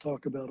time to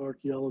talk about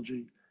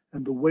archaeology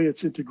and the way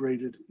it's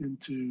integrated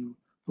into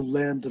the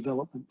land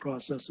development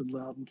process in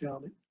Loudoun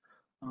County.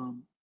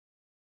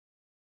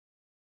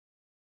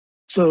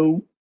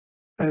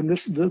 And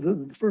this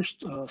the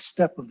first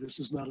step of this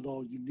is not at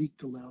all unique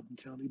to Loudoun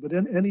County, but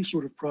in any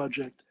sort of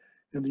project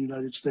in the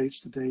United States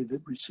today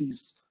that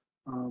receives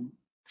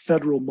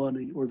federal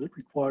money or that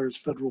requires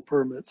federal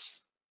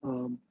permits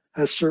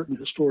has certain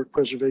historic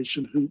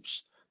preservation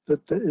hoops that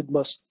it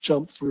must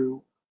jump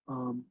through.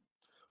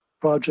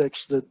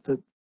 Projects that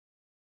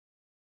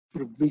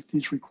sort of meet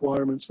these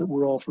requirements that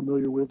we're all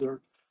familiar with are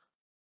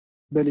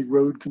many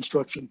road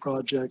construction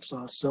projects,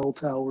 cell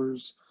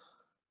towers,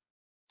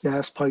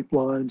 gas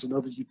pipelines, and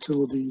other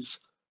utilities.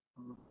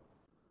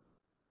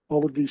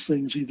 All of these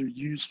things either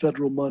use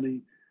federal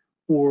money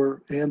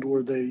or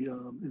they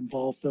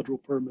involve federal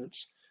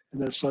permits,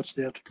 and as such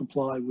they have to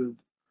comply with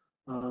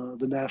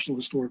the National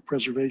Historic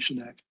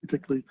Preservation Act,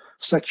 particularly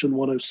Section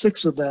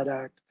 106 of that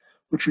act,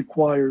 which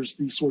requires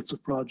these sorts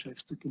of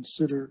projects to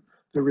consider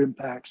their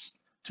impacts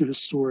to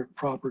historic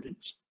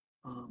properties.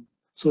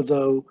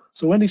 So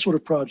any sort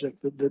of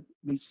project that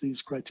meets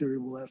these criteria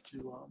will have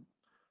to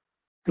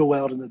go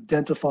out and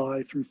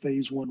identify through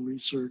phase 1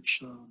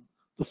 research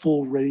the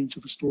full range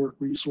of historic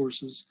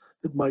resources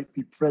that might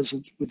be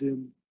present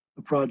within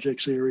the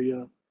project's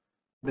area,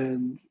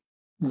 then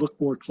look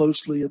more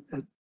closely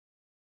at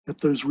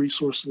those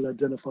resources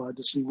identified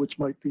to see which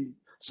might be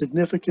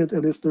significant,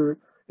 and if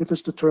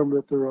it's determined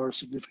that there are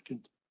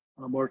significant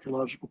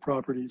archaeological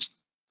properties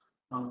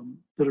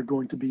that are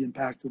going to be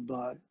impacted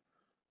by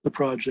the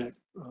project,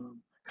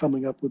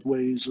 coming up with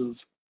ways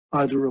of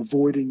either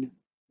avoiding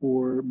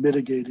or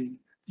mitigating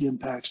the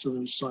impacts to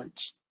those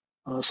sites.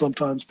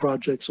 Sometimes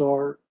project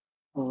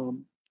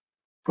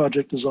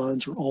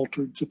designs are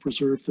altered to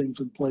preserve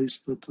things in place,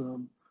 but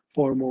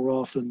far more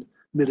often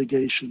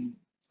mitigation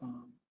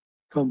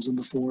comes in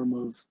the form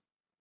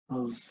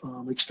of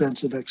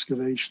extensive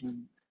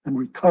excavation and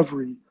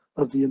recovery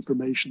of the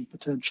information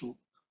potential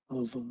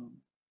of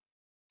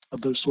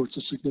those sorts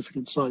of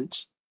significant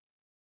sites.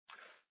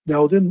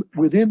 Now,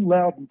 within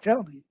Loudoun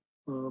County,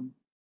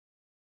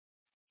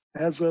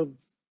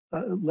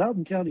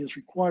 Loudoun County has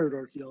required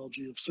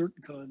archaeology of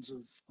certain kinds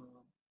of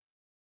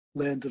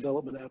land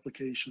development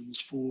applications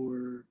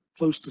for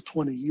close to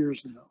 20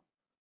 years now.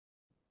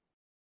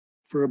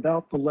 For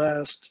about the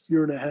last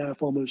year and a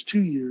half, almost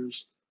 2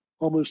 years,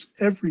 almost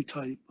every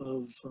type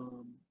of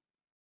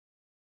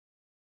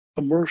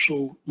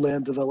commercial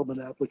land development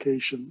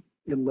application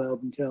in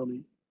Loudoun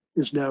County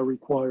is now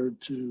required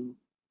to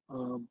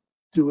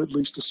do at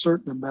least a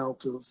certain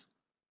amount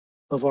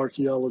of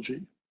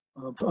archaeology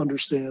to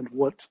understand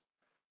what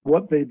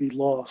may be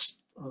lost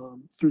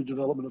through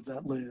development of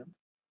that land.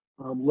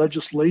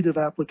 Legislative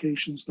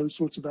applications, those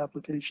sorts of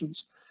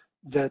applications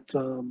that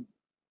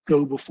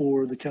go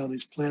before the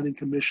county's planning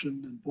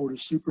commission and board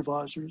of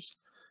supervisors.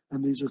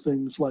 And these are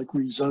things like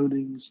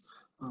rezonings,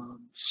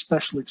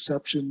 special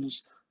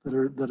exceptions that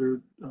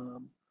are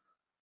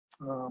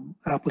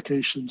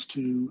applications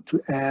to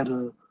add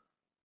a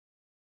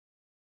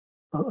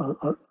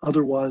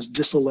otherwise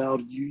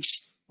disallowed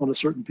use on a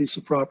certain piece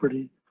of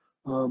property.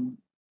 All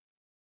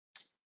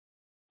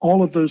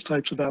of those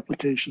types of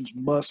applications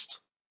must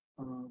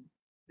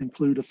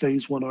include a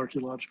phase 1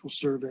 archaeological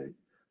survey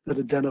that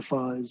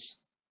identifies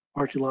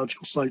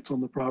archaeological sites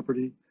on the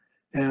property.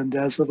 And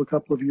as of a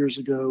couple of years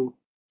ago,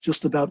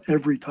 just about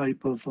every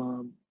type of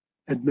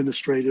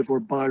administrative or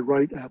by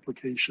right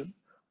application,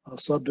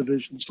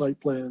 subdivision, site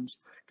plans,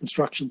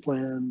 construction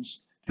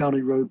plans,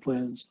 county road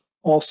plans,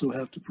 also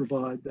have to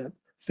provide that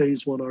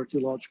phase 1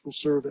 archaeological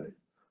survey,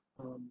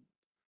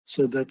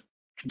 so that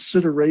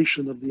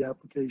consideration of the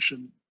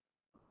application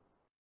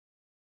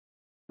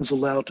is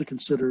allowed to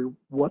consider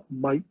what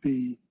might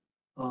be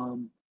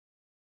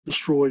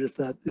destroyed if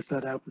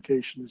that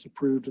application is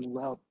approved and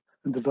allowed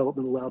and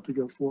development allowed to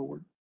go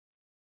forward.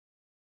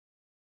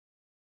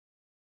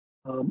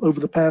 Over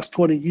the past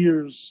 20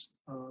 years,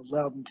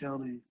 Loudoun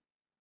County,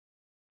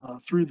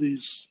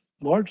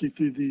 largely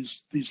through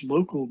these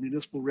local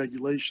municipal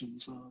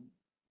regulations,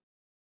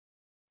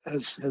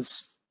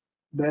 has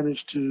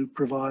managed to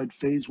provide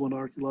phase 1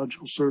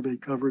 archaeological survey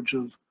coverage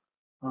of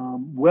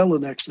well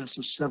in excess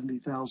of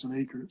 70,000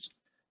 acres.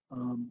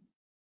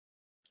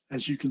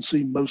 As you can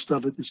see, most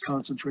of it is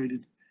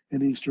concentrated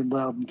in eastern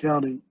Loudoun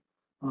County.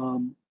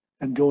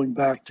 And going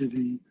back to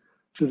the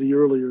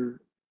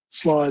earlier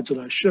slides that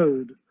I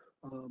showed,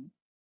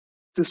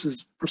 this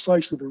is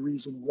precisely the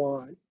reason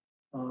why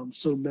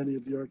so many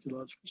of the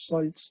archaeological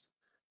sites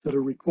that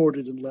are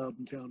recorded in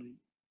Loudoun County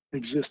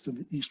exist in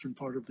the eastern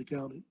part of the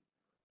county.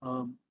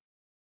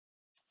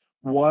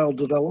 While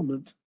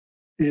development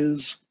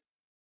is,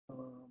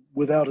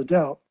 without a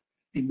doubt,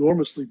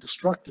 enormously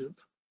destructive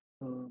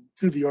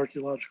to the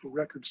archaeological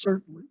record,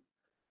 certainly,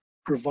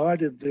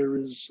 provided there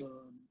is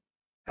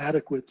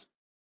adequate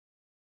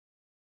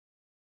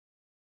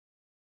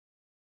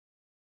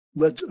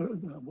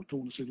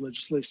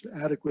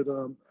adequate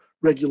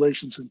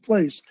regulations in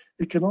place,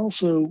 it can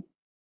also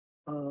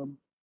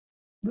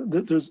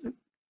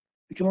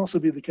it can also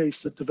be the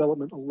case that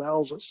development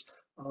allows us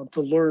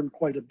to learn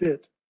quite a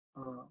bit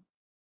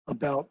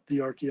about the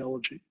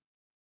archaeology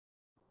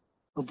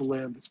of the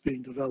land that's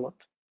being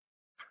developed.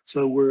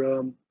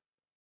 So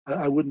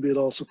I wouldn't be at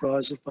all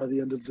surprised if by the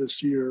end of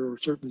this year, or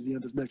certainly the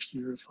end of next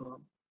year, if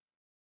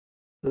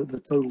the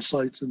total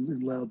sites in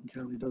Loudoun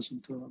County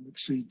doesn't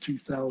exceed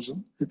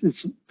 2,000.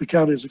 The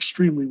county is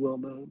extremely well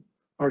known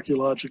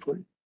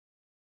archaeologically.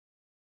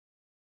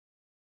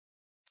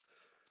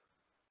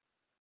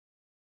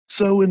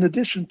 So in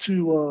addition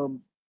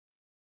to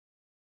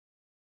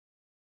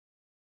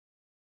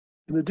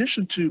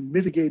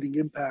mitigating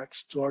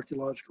impacts to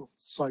archaeological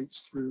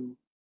sites through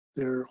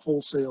their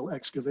wholesale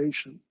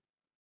excavation,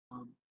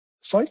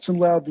 sites in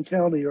Loudoun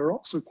County are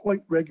also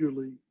quite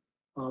regularly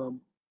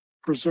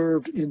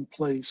preserved in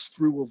place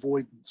through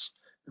avoidance.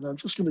 And I'm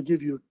just going to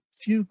give you a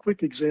few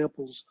quick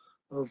examples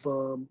of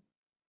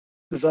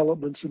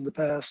developments in the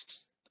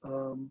past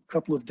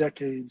couple of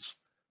decades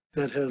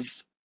that have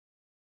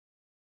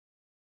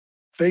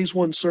phase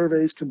 1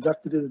 surveys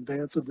conducted in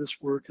advance of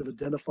this work have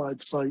identified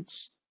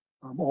sites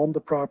on the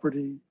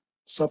property.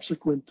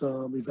 Subsequent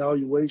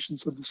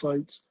evaluations of the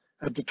sites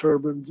have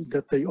determined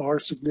that they are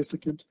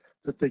significant,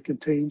 that they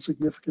contain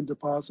significant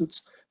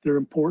deposits. They're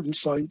important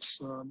sites.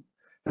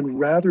 And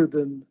rather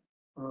than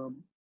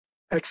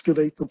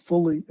excavate them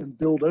fully and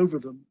build over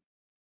them,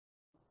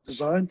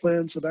 design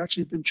plans have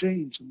actually been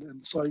changed and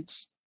the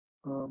sites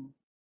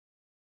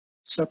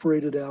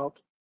separated out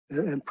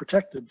and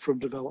protected from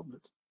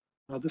development.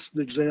 This is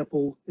an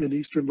example in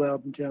eastern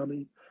Loudoun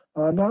County,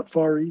 not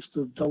far east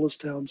of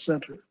Dullestown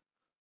Center.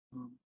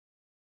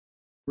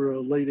 We're a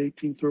late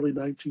 18th, early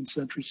 19th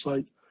century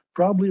site,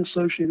 probably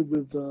associated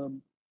with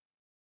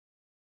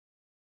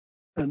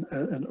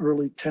an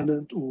early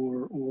tenant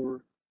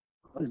or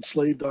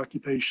enslaved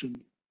occupation,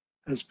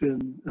 has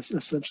been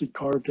essentially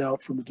carved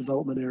out from the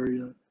development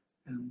area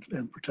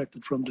and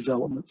protected from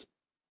development.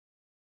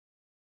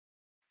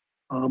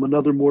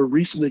 Another more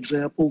recent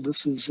example,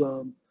 this is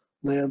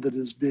land that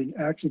is being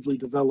actively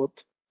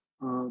developed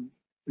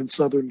in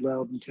southern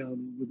Loudoun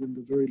County within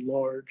the very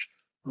large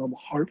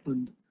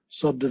Heartland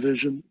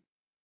subdivision.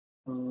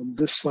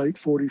 This site,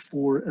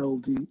 44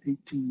 LD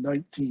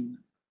 1819,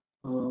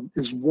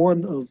 is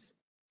one of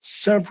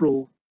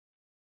several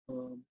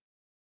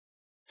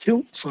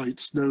kiln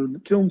sites known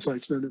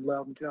in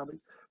Loudoun County,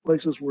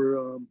 places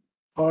where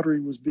pottery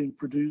was being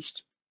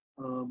produced.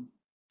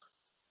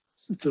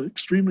 It's an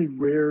extremely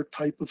rare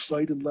type of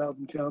site in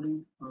Loudoun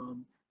County.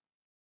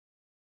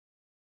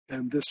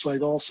 And this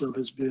site also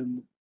has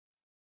been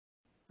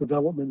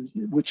development,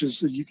 which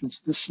is, you can,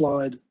 this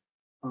slide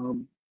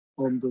on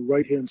the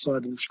right-hand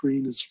side of the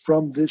screen is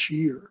from this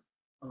year.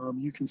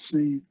 You can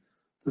see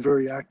the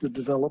very active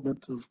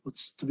development of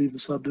what's to be the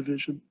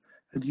subdivision,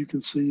 and you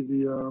can see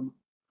the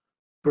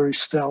very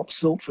stout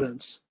silt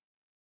fence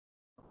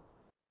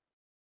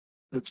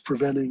that's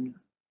preventing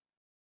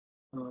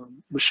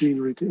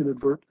machinery to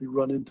inadvertently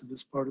run into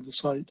this part of the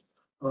site.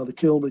 The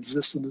kiln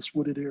exists in this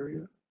wooded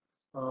area,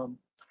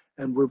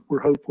 and we're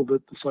hopeful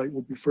that the site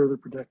will be further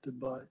protected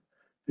by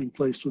being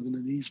placed within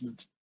an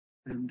easement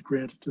and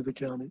granted to the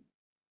county.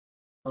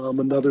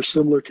 Another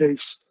similar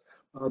case,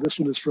 this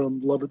one is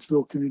from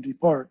Lovettsville Community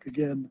Park.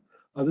 Again,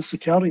 this is a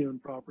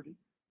county-owned property.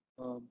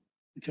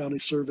 The county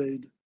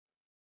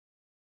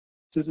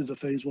did a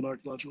phase 1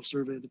 archaeological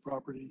survey of the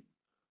property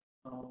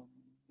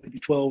maybe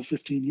 12,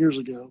 15 years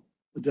ago,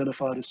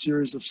 identified a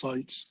series of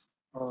sites.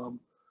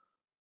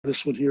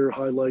 This one here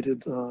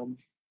highlighted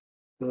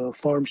the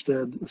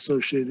farmstead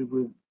associated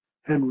with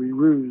Henry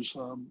Ruse,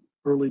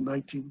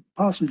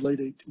 possibly late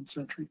 18th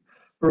century,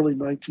 early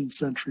 19th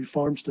century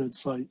farmstead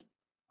site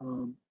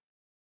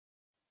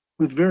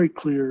with very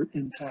clear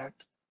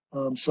intact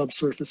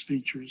subsurface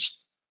features,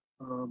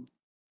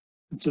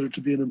 considered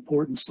to be an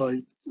important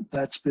site.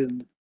 That's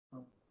been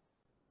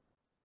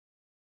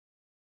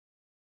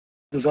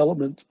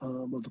development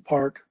of the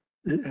park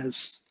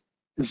is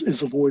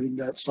avoiding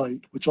that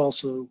site, which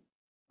also,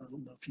 I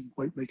don't know if you can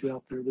quite make it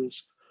out there,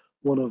 there's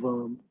one of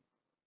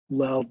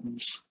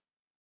Loudoun's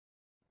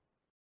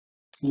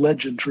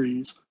legend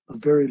trees, a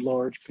very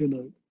large pin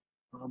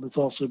oak that's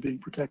also being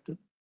protected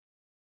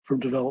from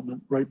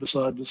development right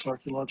beside this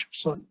archaeological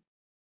site.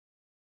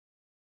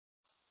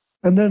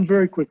 And then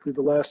very quickly,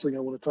 the last thing I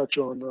want to touch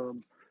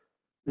on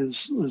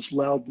is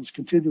Loudoun's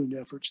continuing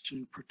efforts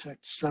to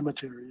protect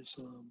cemeteries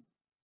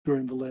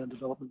during the land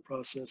development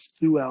process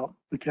throughout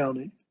the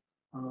county.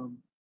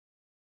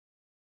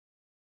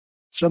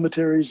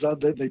 Cemeteries,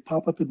 they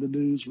pop up in the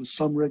news with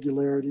some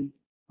regularity.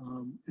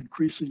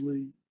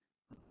 Increasingly,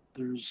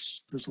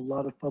 there's a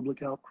lot of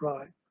public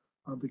outcry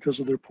because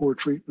of their poor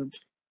treatment.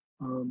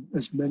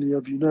 As many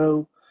of you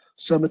know,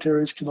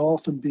 cemeteries can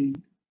often be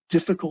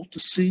difficult to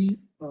see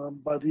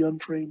by the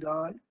untrained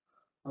eye,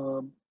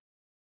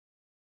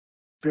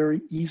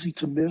 very easy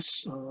to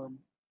miss,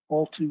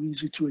 all too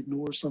easy to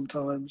ignore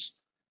sometimes.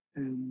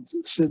 And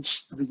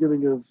since the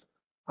beginning of,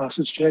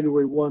 since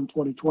January 1,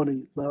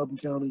 2020, Loudoun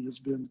County has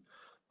been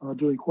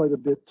doing quite a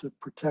bit to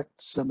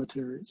protect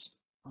cemeteries.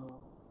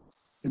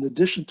 In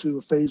addition to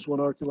a phase 1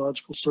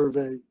 archaeological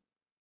survey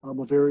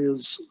of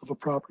areas of a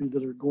property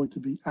that are going to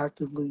be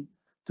actively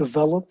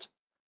developed,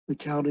 the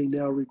county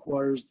now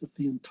requires that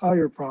the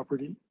entire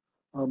property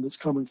that's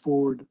coming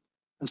forward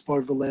as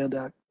part of the land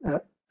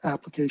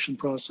application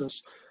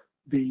process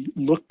be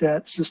looked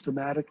at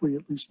systematically,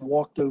 at least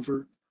walked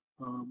over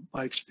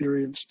by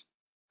experienced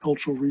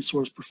cultural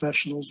resource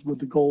professionals, with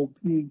the goal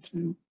being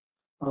to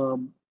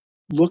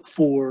look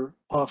for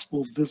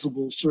possible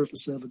visible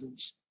surface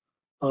evidence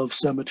of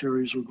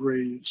cemeteries or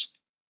graves.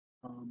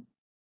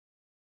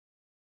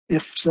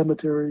 If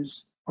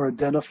cemeteries are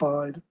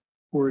identified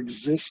or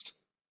exist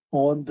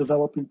on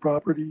developing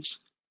properties,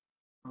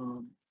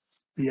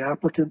 the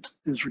applicant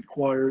is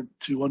required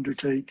to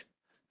undertake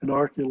an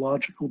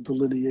archaeological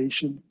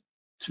delineation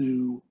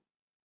to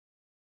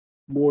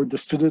more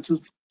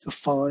definitively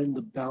define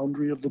the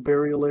boundary of the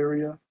burial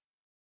area.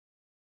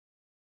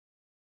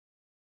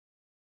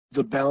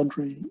 The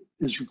boundary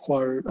is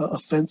required, a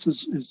fence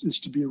is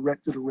to be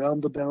erected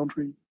around the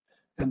boundary,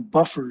 and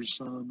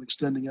buffers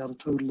extending out a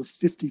total of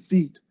 50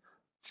 feet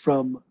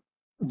from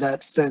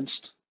that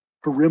fenced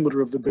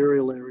perimeter of the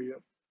burial area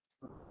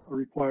are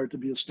required to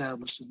be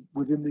established. And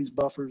within these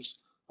buffers,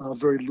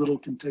 very little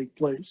can take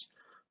place.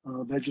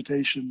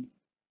 Vegetation,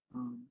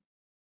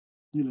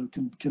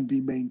 can be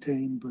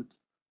maintained, but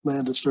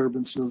land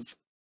disturbance of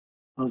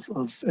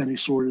any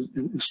sort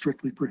is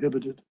strictly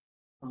prohibited.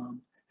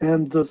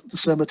 And the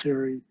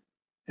cemetery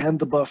and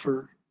the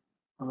buffer,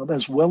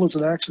 as well as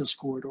an access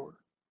corridor,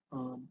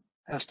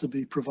 has to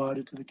be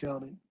provided to the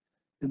county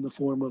in the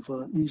form of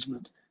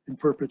easement in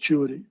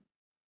perpetuity,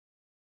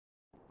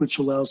 which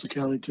allows the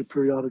county to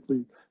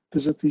periodically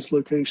visit these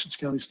locations,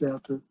 county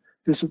staff to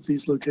visit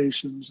these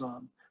locations,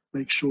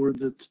 make sure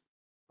that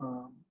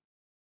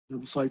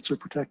the sites are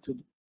protected,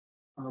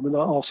 and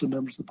also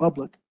members of the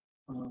public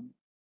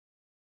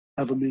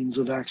have a means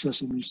of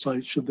accessing these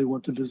sites should they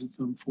want to visit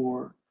them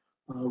for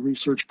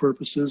research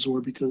purposes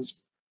or because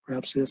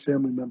perhaps they have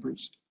family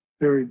members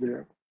buried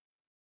there.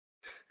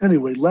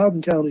 Anyway,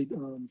 Loudoun County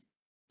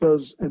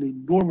does an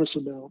enormous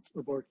amount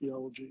of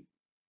archaeology.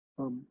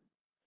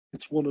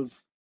 It's one of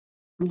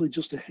really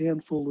just a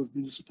handful of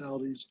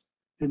municipalities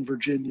in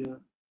Virginia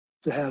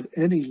to have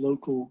any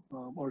local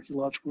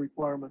archaeological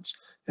requirements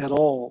at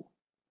all.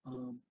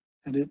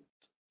 And it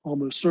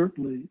almost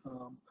certainly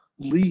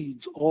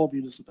leads all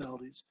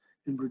municipalities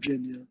in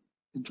Virginia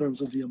in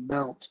terms of the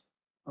amount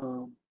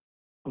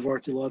of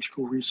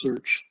archaeological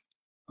research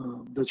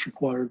that's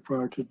required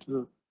prior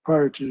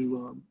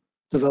to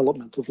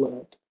development of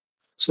land.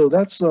 So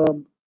that's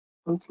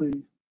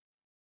hopefully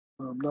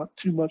not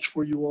too much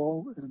for you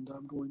all, and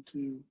I'm going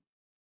to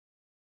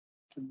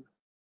can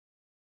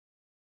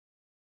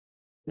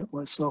get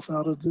myself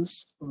out of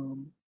this.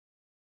 Turn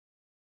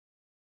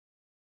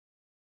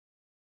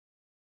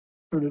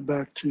it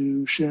back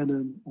to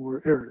Shannon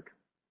or Eric.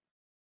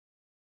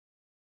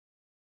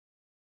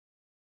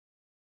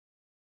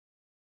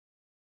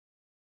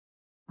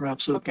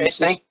 Perhaps open Okay,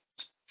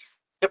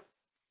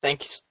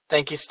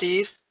 thank you,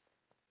 Steve.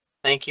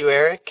 Thank you,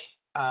 Eric.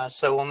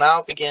 So we'll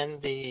now begin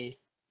the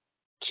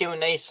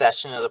Q&A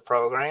session of the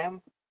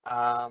program.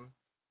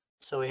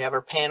 So we have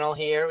our panel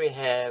here. We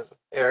have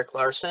Eric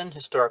Larson,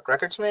 Historic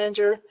Records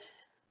Manager.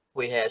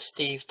 We have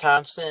Steve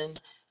Thompson,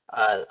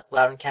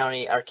 Loudoun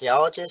County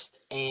Archaeologist,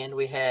 and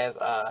we have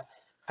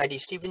Heidi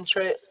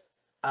Siebentrit,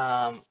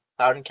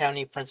 Loudoun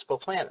County Principal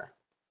Planner.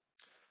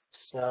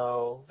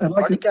 So, and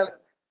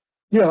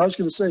yeah, I was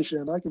going to say,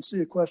 Shannon, I can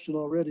see a question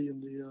already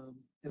in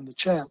the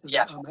chat, and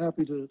yeah. I'm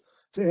happy to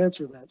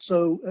answer that.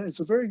 So it's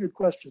a very good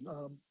question.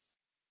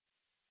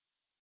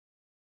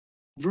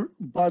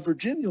 By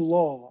Virginia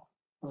law,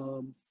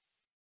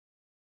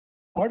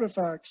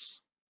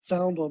 artifacts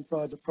found on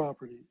private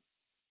property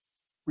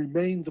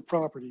remain the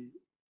property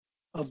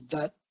of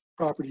that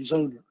property's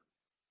owner.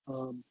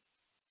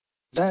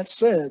 That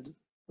said,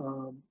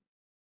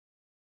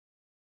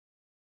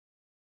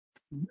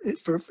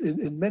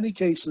 in many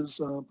cases,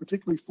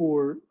 particularly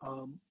for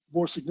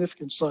more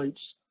significant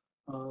sites,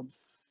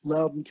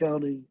 Loudoun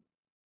County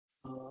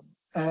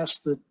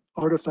asked that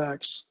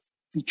artifacts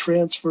be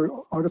transferred,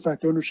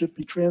 artifact ownership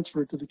be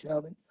transferred to the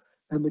county,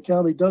 and the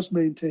county does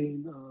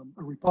maintain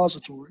a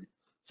repository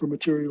for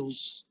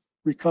materials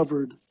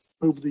recovered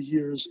over the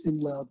years in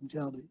Loudoun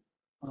County.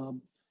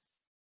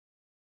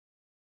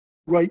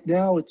 Right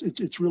now,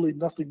 it's really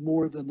nothing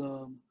more than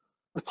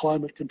a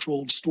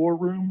climate-controlled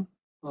storeroom.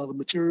 The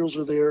materials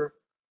are there.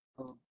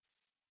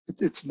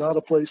 It's not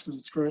a place that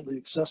is currently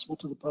accessible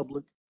to the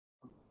public.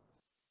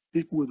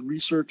 People with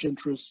research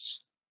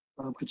interests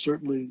could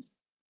certainly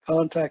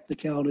contact the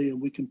county,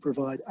 and we can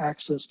provide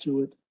access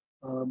to it.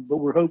 But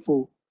we're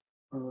hopeful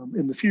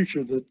in the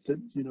future that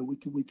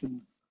we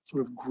can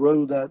sort of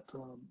grow that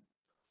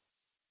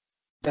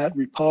that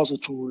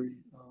repository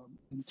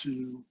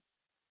into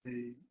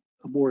a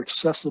more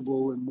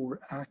accessible and more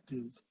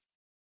active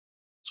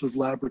sort of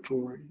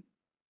laboratory,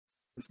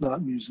 if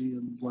not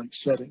museum-like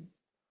setting.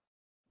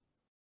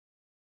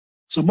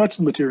 So much of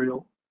the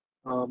material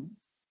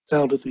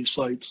found at these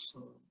sites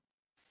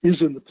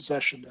is in the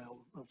possession now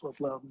of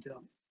Loudoun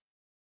County,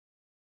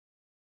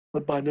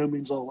 but by no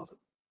means all of it.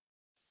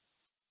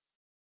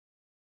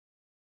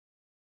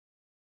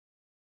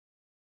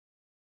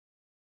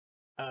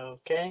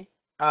 Okay.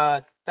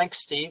 Thanks,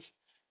 Steve.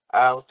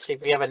 Let's see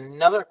if we have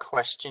another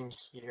question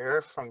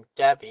here from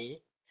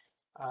Debbie.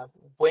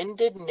 When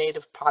did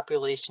Native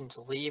populations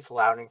leave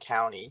Loudoun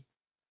County?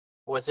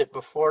 Was it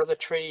before the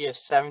Treaty of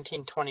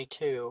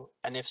 1722?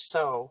 And if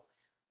so,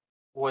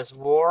 was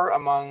war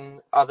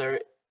among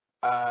other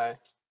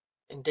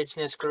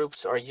indigenous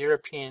groups or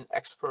European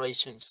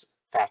explorations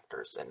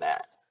factors in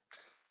that?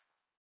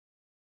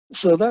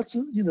 So that's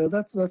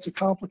a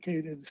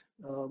complicated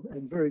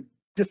and very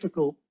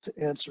difficult to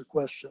answer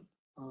question.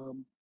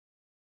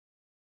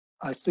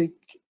 I think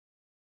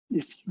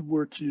if you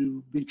were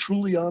to be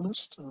truly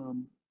honest,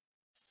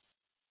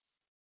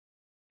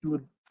 you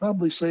would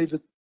probably say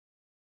that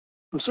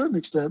to a certain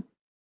extent,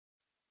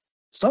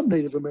 some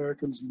Native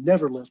Americans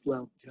never left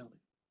Loudoun County.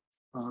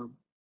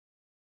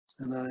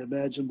 And I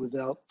imagine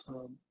without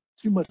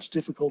too much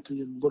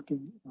difficulty in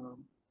looking,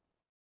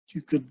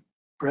 you could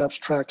perhaps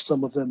track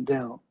some of them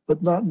down,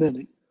 but not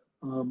many.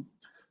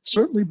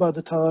 Certainly by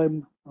the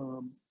time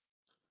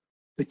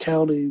the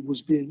county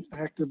was being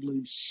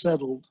actively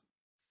settled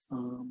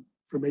from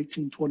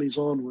 1820s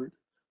onward,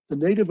 the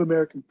Native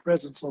American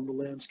presence on the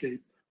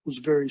landscape was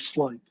very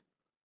slight.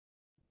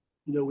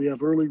 We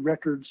have early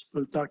records,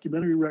 both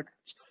documentary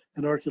records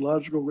and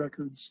archaeological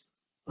records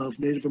of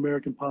Native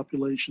American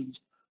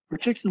populations,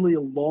 particularly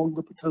along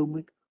the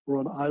Potomac or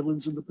on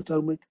islands in the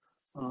Potomac.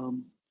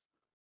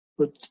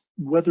 But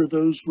whether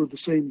those were the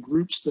same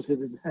groups that had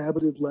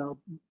inhabited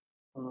Loudoun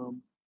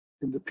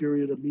in the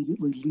period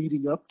immediately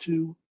leading up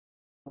to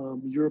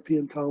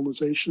European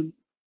colonization,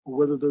 or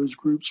whether those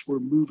groups were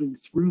moving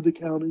through the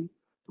county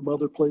from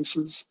other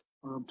places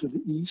to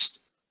the east,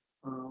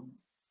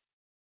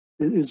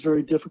 it is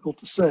very difficult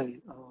to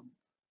say.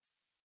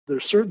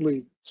 There's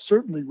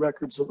certainly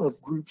records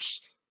of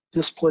groups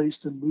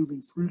displaced and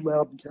moving through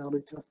Loudoun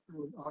County,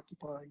 temporarily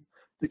occupying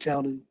the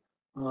county.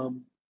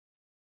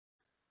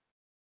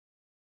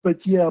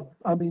 But yeah,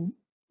 I mean,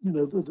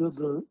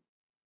 the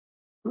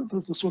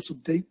sorts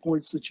of date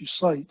points that you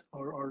cite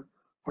are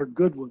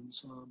good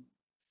ones,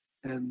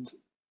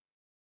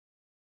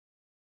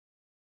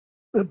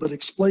 but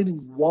explaining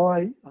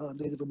why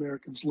Native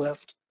Americans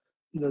left,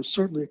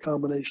 certainly a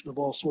combination of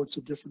all sorts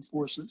of different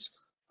forces,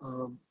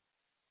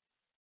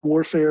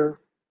 warfare,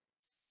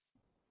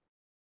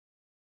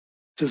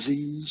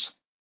 disease,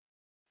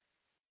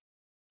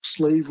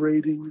 slave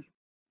raiding,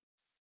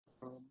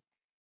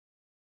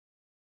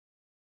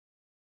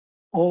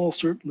 all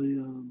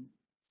certainly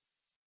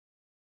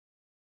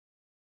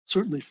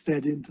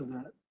fed into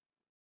that.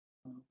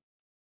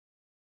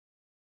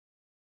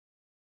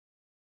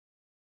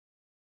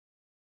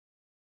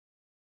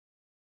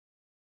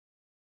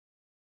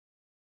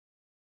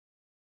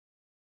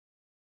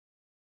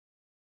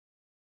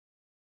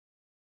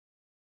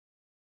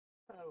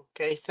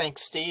 Okay,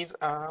 thanks, Steve.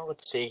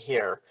 Let's see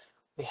here.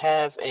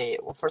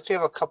 Well, first we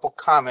have a couple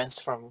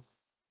comments from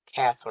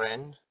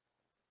Catherine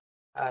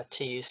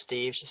to you,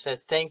 Steve. She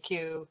said, thank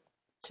you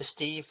to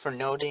Steve for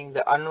noting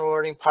the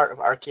unrewarding part of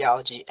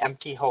archaeology,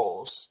 empty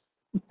holes.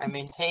 I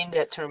maintain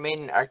that to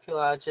remain an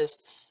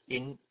archaeologist,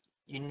 you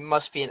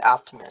must be an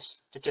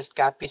optimist. There just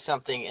got to be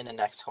something in the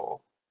next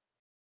hole.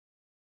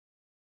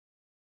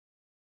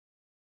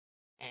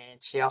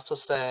 And she also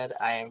said,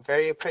 I am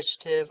very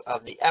appreciative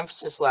of the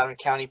emphasis Loudoun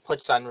County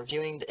puts on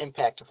reviewing the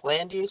impact of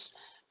land use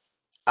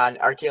on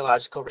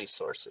archaeological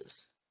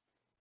resources.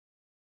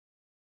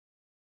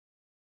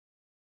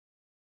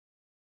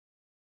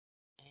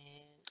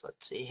 And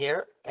let's see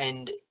here.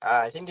 And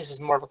I think this is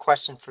more of a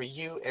question for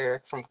you,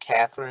 Eric, from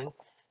Catherine.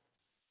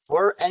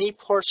 Were any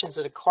portions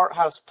of the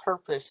courthouse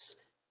purpose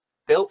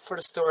built for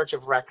the storage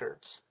of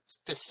records?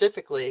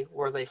 Specifically,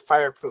 were they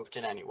fireproofed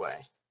in any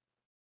way?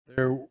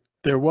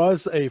 There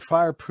was a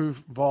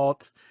fireproof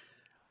vault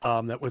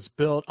that was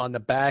built on the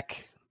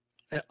back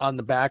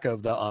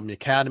of the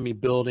Academy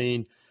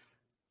building.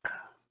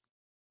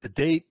 The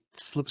date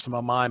slips my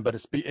mind, but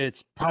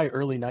it's probably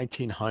early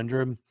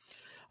 1900.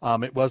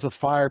 It was a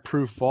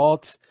fireproof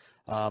vault.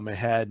 It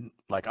had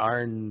like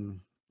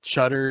iron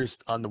shutters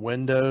on the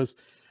windows,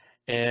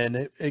 and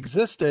it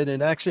existed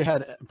and actually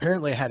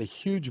apparently had a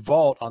huge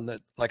vault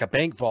like a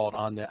bank vault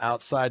on the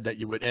outside that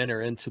you would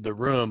enter into the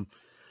room.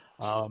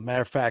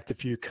 Matter of fact,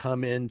 if you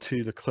come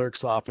into the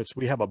clerk's office,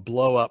 we have a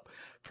blow up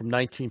from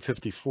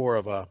 1954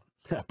 of a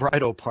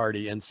bridal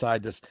party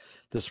inside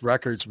this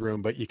records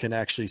room, but you can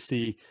actually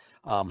see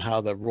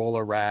how the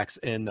roller racks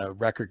and the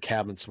record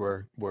cabinets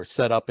were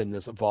set up in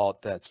this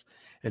vault that's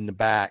in the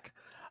back.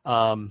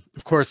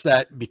 Of course,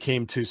 that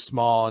became too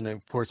small, and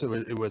of course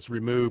it was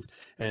removed,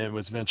 and it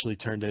was eventually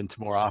turned into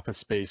more office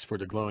space for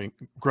the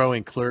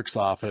growing clerk's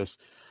office.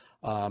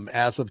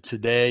 As of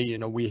today, you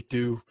know, we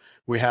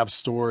have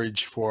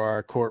storage for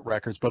our court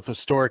records, both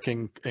historic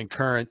and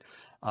current.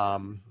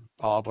 All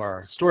of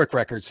our historic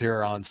records here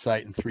are on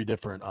site in 3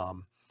 different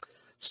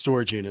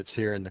storage units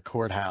here in the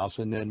courthouse.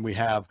 And then we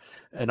have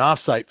an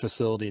offsite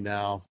facility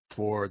now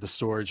for the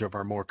storage of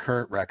our more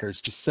current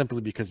records, just simply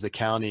because the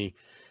county,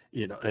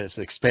 you know, has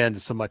expanded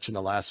so much in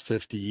the last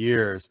 50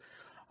 years.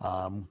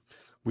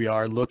 We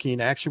are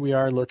looking at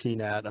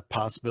a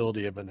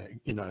possibility of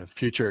a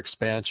future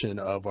expansion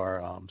of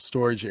our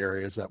storage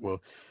areas that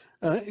will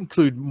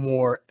include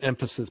more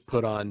emphasis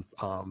put on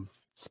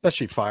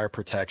especially fire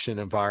protection,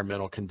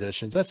 environmental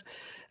conditions.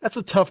 That's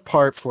a tough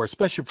part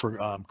especially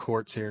for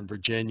courts here in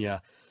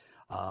Virginia.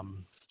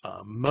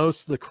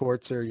 Most of the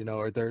courts are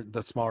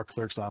the smaller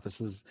clerk's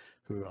offices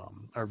who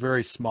are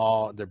very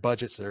small. Their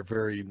budgets are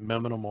very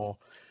minimal.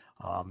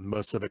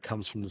 Most of it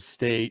comes from the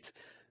state.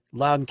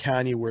 Loudoun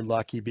County, we're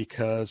lucky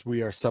because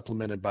we are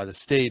supplemented by the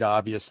state,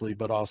 obviously,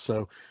 but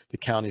also the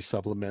county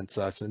supplements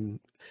us, and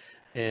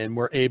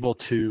we're able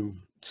to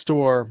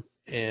store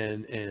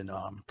and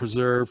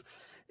preserve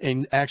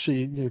and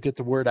actually get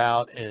the word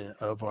out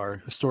of our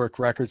historic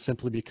records,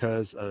 simply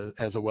because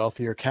as a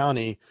wealthier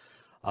county,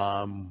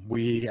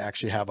 we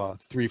actually have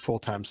 3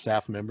 full-time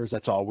staff members.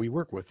 That's all we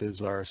work with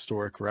is our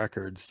historic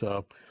records.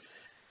 So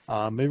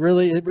it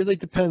really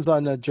depends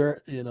on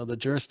the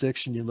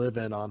jurisdiction you live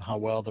in on how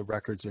well the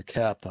records are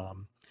kept.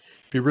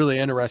 If you're really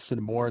interested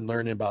more in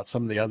learning about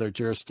some of the other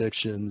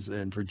jurisdictions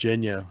in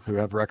Virginia who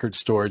have record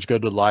storage, go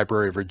to the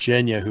Library of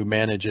Virginia, who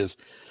manages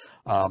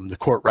the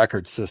court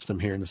record system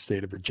here in the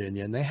state of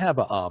Virginia, and they have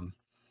a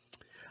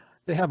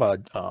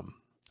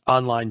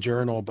online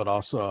journal, but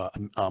also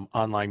an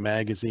online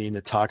magazine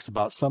that talks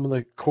about some of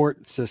the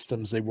court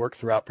systems they work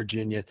throughout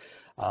Virginia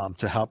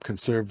to help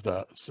conserve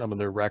some of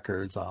their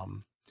records.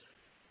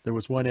 There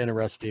was one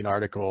interesting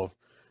article.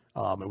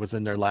 It was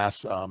in their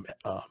last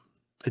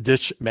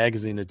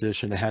magazine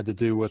edition. It had to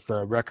do with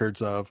the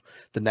records of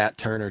the Nat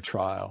Turner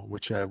trial,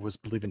 which I was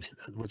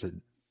it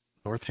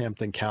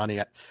Northampton County.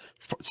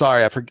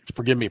 Sorry,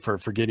 forgive me for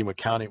forgetting what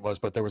county it was,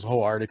 but there was a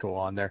whole article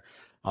on there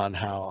on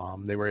how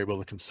they were able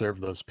to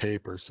conserve those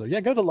papers. So yeah,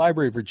 go to the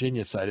Library of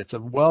Virginia site. It's a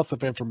wealth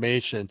of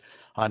information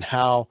on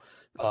how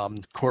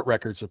court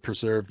records are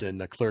preserved in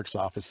the clerk's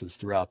offices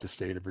throughout the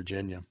state of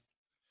Virginia.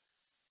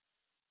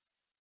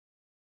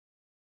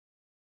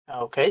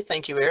 Okay,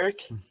 thank you,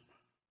 Eric. And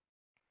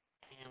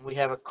we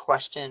have a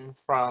question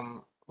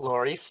from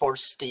Lori for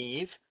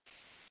Steve.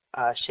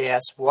 She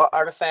asks, what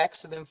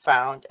artifacts have been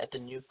found at the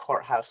new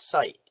courthouse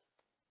site?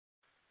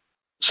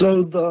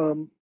 So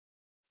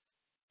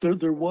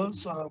there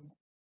was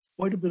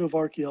quite a bit of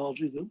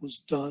archaeology that was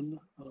done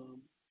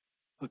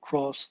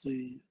across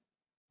the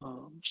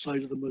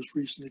site of the most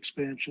recent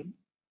expansion.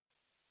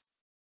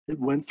 It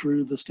went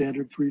through the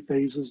standard 3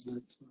 phases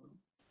that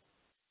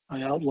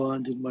I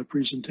outlined in my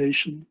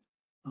presentation.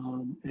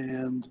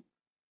 And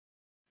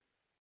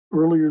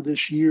earlier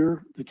this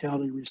year, the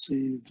county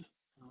received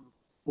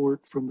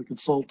report from the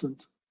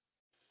consultant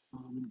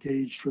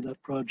engaged for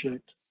that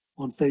project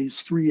on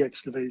phase 3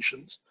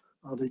 excavations.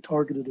 They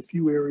targeted a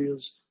few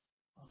areas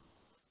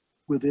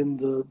within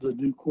the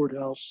new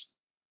courthouse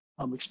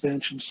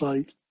expansion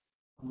site.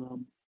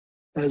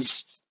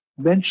 As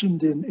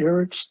mentioned in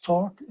Eric's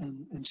talk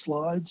and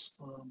slides,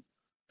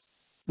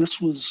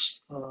 this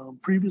was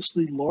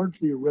previously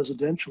largely a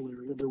residential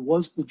area. There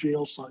was the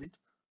jail site,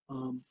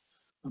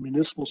 a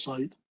municipal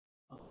site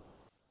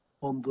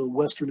on the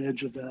western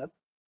edge of that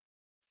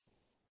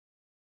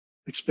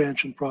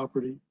expansion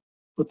property,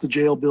 but the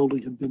jail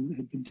building had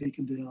been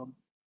taken down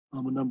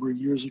a number of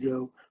years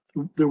ago.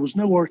 There was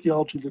no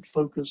archaeology that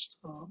focused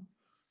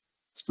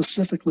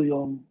specifically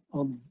on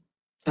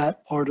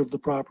that part of the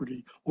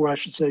property, or I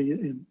should say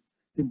in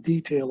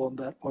detail on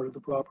that part of the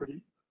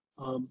property.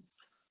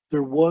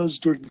 There was,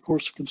 during the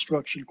course of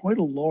construction, quite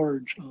a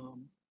large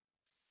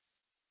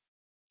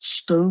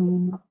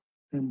stone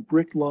and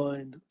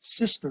brick-lined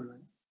cistern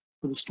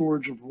for the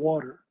storage of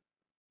water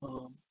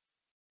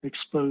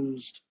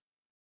exposed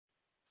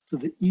to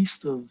the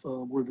east of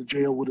where the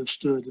jail would have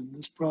stood. And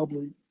this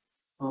probably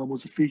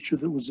was a feature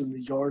that was in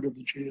the yard of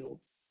the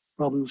jail,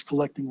 probably was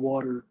collecting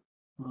water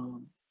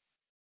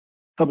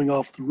coming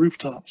off the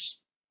rooftops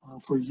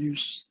for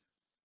use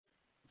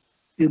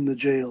in the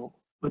jail,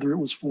 whether it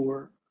was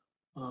for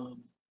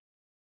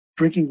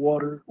drinking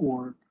water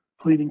or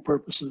cleaning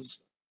purposes.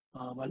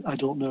 I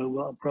don't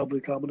know, probably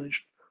a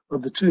combination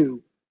of the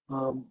two.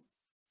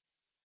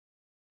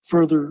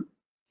 Further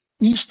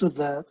east of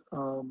that,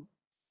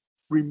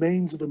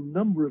 remains of a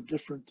number of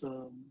different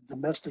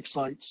domestic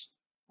sites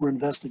were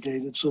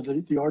investigated. So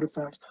the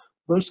artifacts,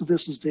 most of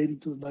this is dating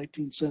to the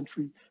 19th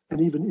century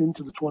and even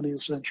into the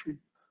 20th century.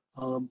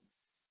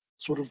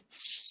 Sort of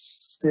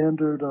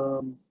standard,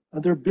 and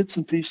there are bits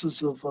and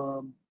pieces of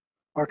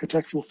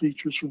architectural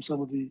features from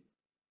some of the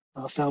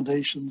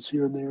foundations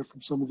here and there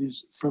from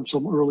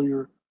some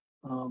earlier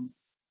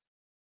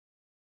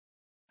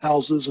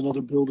houses and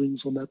other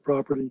buildings on that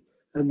property.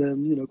 And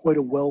then, quite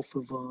a wealth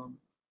of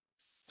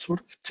sort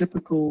of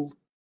typical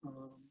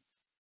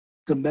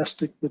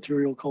domestic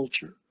material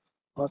culture.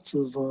 Lots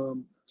of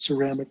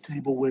ceramic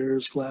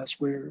tablewares,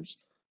 glasswares,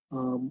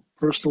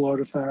 personal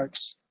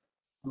artifacts,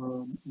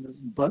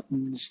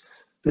 buttons,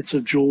 bits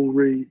of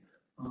jewelry,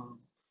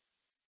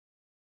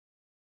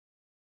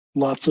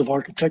 lots of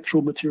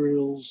architectural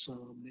materials,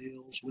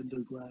 nails, window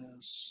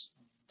glass,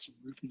 some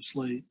roofing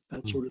slate,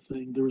 that sort of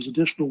thing. There was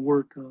additional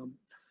work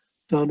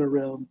done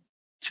around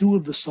 2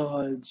 of the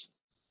sides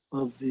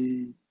of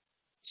the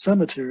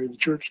cemetery, the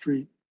Church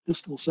Street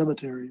Episcopal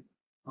Cemetery,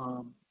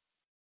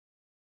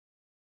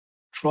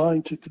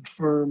 trying to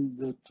confirm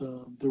that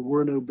there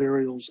were no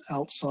burials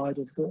outside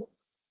of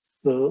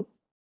the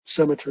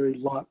cemetery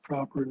lot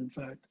proper. And in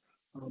fact,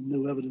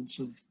 no evidence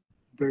of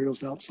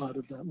burials outside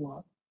of that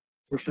lot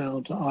were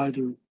found to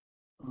either,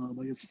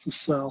 I guess it's the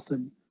south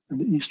and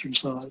the eastern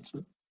sides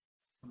that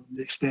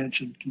the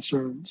expansion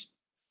concerns.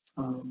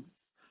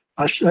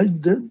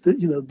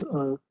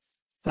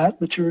 That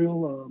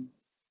material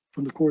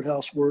from the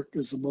courthouse work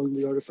is among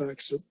the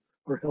artifacts that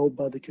are held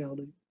by the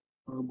county.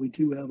 We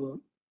do have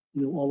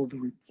all of the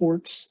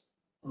reports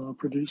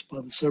produced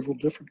by the several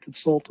different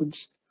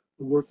consultants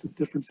that worked at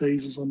different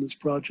phases on this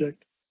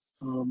project.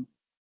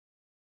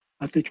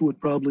 I think it would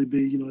probably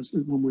be,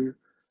 when we're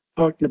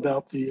talking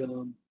about the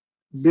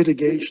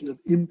mitigation of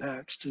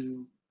impacts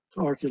to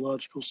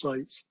archaeological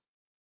sites,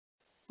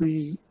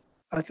 we,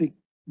 I think,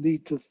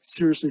 need to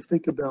seriously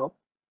think about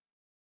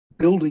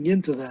building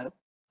into that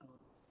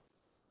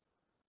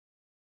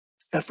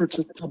efforts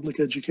at public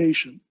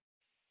education,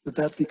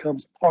 that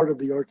becomes part of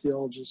the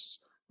archaeologist's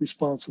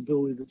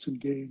responsibility that's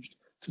engaged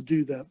to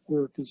do that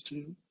work, is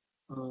to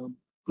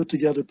put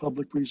together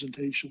public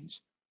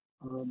presentations.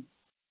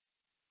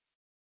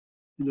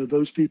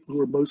 Those people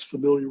who are most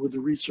familiar with the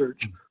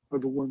research are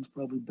the ones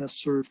probably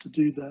best served to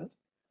do that.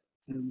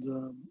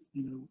 And,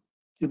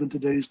 given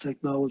today's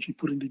technology,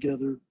 putting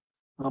together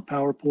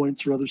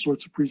PowerPoints or other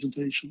sorts of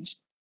presentations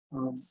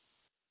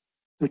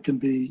that can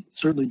be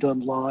certainly done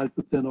live,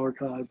 but then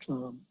archived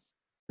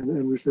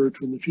and referred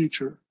to in the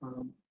future,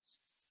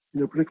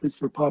 particularly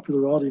for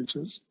popular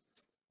audiences,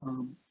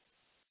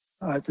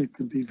 I think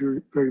could be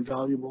very, very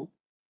valuable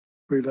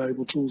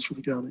tools for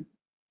the county.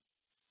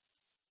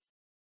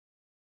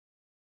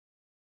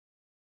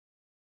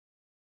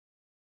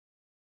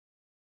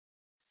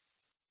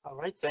 All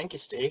right, thank you,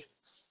 Steve.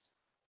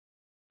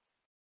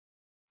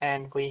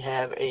 And we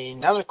have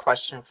another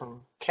question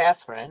from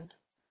Catherine.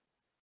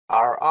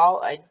 Are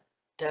all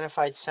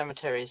identified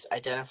cemeteries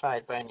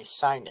identified by any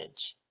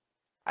signage?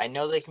 I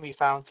know they can be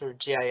found through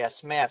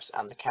GIS maps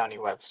on the county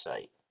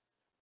website.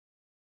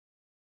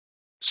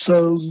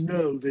 So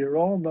no, they're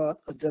all not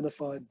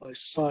identified by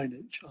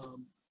signage.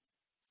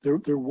 There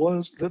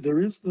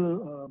is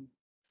the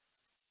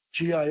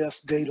GIS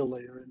data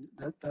layer,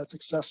 and that's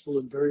accessible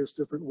in various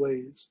different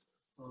ways.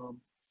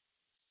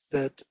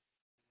 That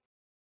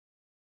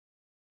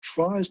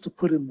tries to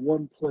put in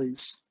one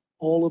place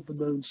all of the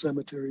known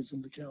cemeteries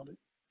in the county.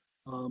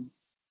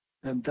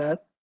 And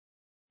that,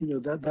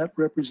 that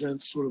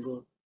represents sort of a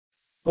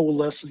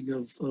coalescing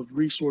of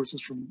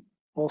resources from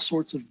all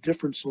sorts of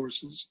different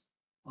sources,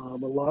 a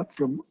lot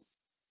from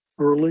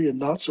early and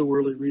not so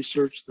early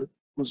research that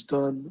was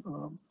done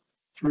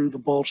through the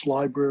Balch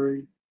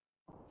Library.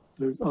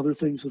 There other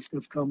things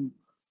have come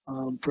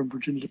from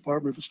Virginia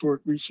Department of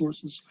Historic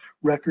Resources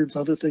records.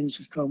 Other things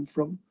have come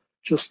from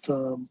just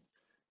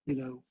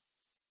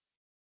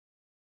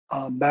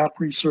map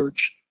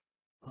research,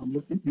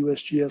 looking at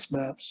USGS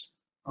maps.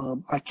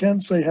 I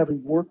can say,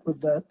 having worked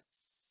with that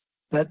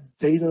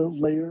data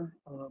layer,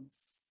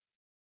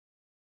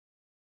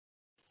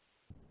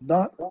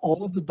 not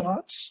all of the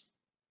dots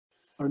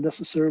are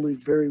necessarily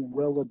very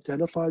well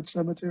identified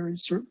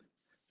cemeteries. Certainly,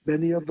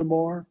 many of them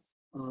are.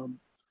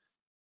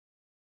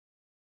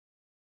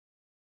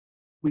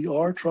 We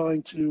are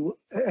trying to,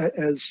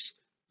 as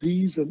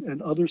these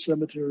and other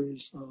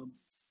cemeteries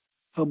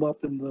come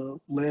up in the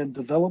land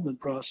development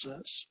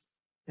process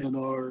and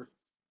are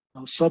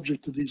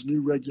subject to these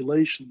new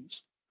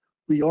regulations,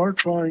 we are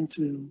trying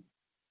to,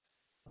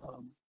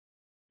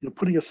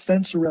 putting a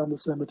fence around the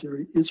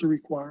cemetery is a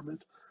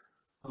requirement.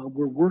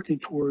 We're working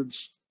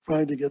towards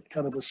trying to get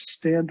kind of a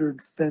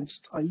standard fence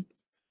type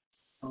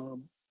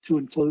to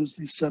enclose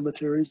these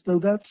cemeteries, though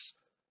that's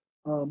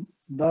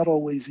not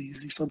always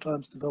easy.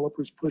 Sometimes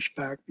developers push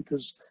back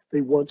because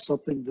they want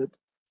something that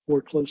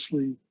more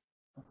closely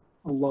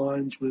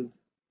aligns with,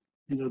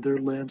 their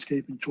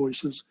landscaping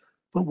choices.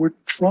 But we're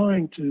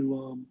trying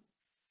to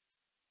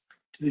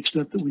the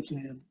extent that we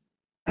can,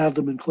 have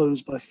them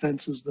enclosed by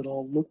fences that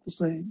all look the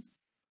same.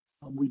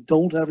 We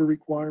don't have a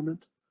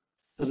requirement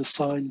that a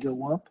sign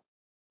go up,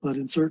 but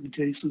in certain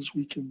cases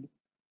we can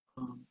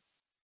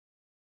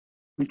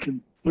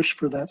push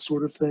for that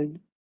sort of thing.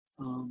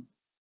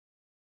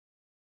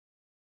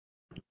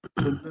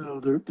 But no,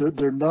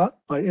 they're not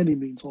by any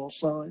means all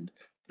signed.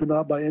 They're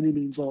not by any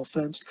means all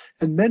fenced,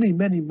 and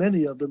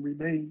many of them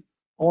remain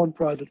on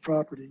private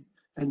property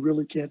and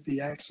really can't be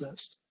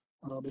accessed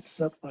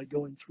except by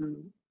going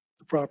through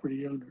the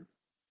property owner.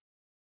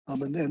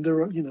 And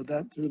there are,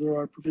 there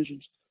are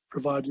provisions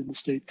provided in the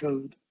state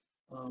code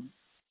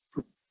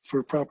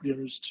for property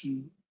owners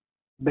to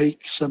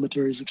make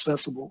cemeteries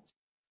accessible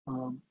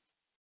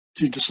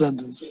to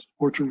descendants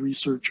or to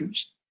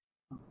researchers.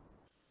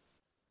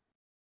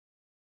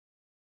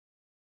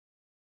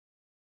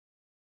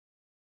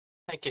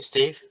 Thank you,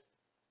 Steve.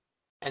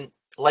 And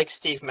like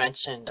Steve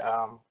mentioned,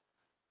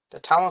 the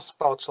Thomas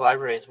Balch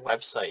Library's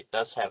website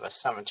does have a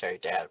cemetery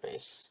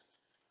database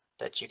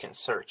that you can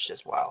search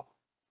as well.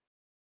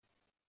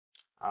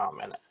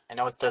 And I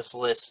know it does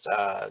list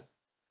at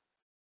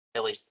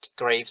least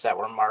graves that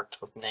were marked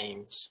with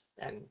names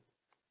and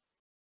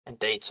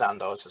dates on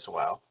those as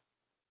well.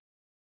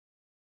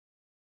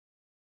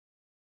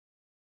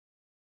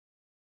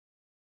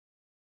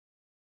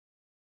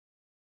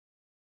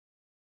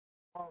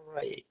 All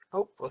right.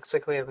 Oh, looks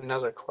like we have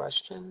another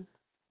question.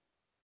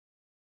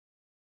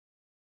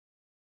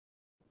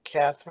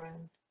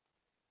 Catherine.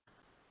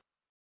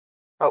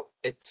 Oh,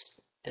 it's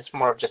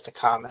more of just a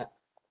comment.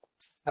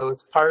 I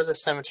was part of the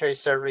cemetery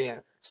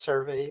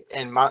survey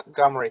in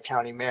Montgomery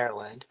County,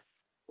 Maryland.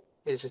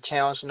 It is a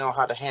challenge to know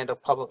how to handle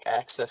public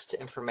access to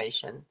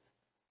information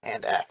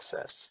and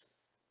access.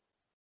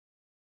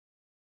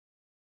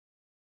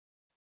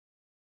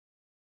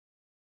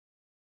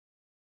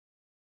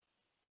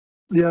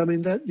 Yeah, I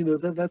mean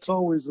that's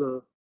always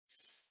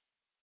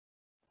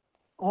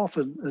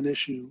often an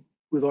issue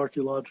with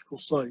archaeological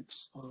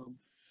sites.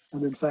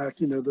 And in fact,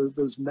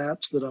 those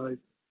maps that I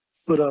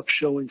put up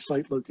showing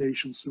site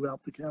locations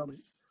throughout the county.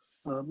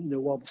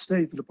 While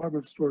the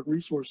Department of Historic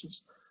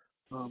Resources,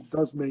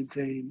 does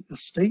maintain a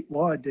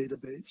statewide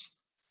database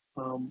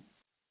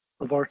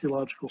of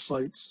archaeological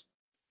sites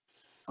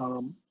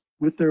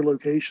with their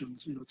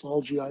locations. It's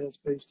all GIS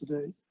based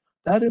today.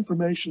 That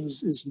information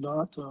is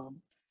not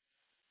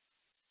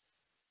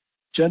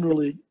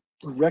generally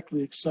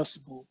directly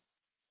accessible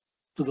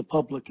to the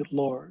public at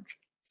large.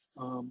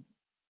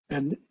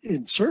 And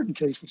in certain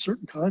cases,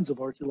 certain kinds of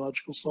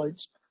archaeological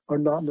sites are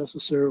not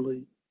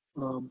necessarily,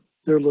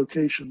 their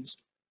locations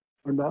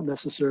are not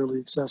necessarily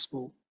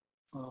accessible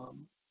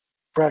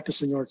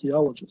practicing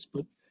archaeologists,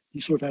 but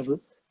you sort of have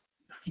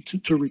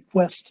to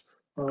request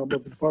of the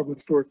Department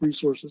of Historic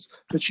Resources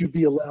that you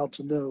be allowed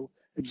to know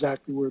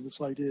exactly where the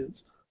site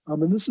is.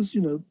 And this is,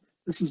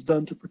 this is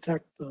done to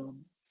protect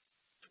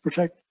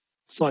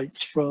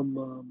sites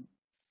from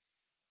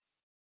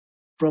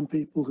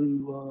people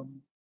who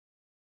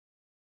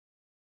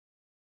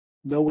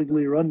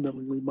knowingly or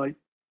unknowingly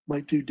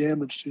might do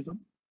damage to them.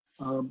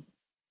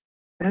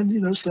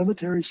 And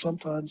cemeteries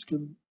sometimes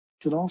can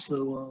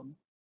also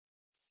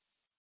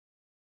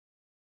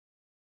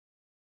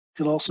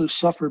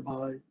suffer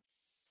by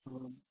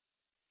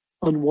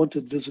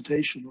unwanted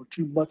visitation or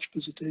too much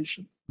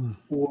visitation,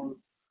 or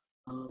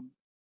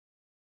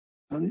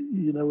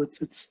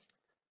it's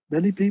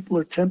many people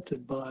are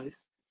tempted by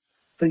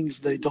things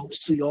they don't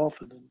see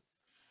often and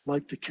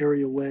like to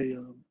carry away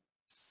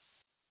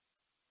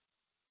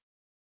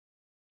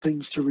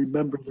things to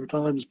remember their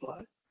times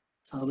by.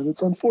 And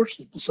it's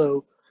unfortunate.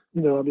 So,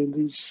 you know, I mean,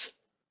 these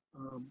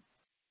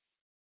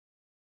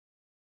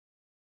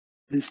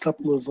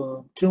couple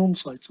of kiln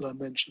sites that I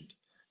mentioned,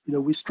 you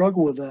know, we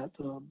struggle with that.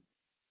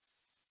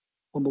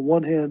 On the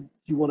one hand,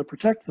 you want to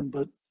protect them,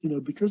 but, you know,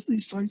 because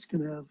these sites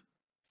can have,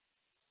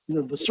 you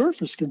know, the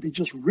surface can be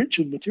just rich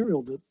in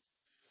material that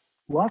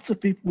lots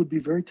of people would be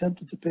very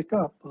tempted to pick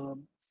up.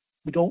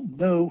 We don't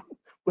know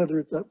whether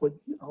it's that way.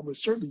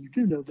 Almost certainly you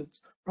do know that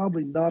it's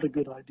probably not a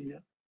good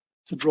idea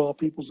to draw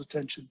people's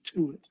attention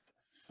to it,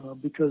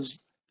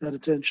 because that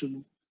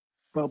attention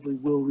probably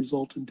will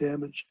result in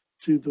damage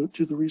to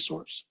the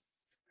resource.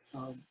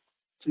 So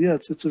yeah,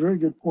 it's a very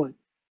good point.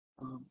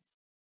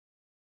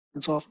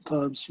 It's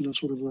oftentimes, you know,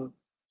 sort of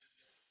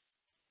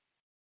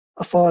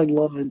a fine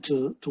line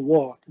to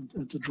walk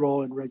and to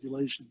draw in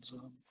regulations.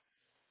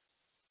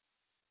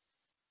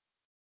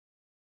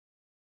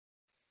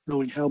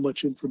 Knowing how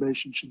much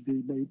information should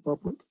be made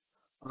public,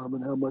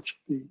 and how much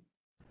should be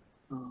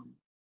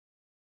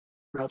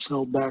perhaps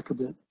held back a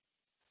bit.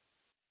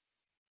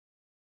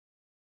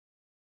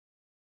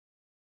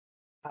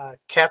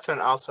 Catherine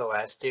also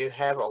asked, do you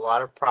have a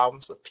lot of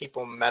problems with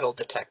people metal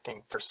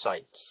detecting for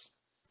sites?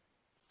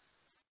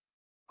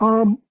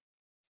 You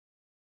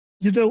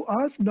know,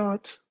 I've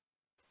not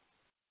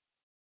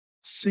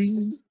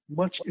seen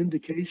much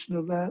indication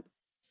of that.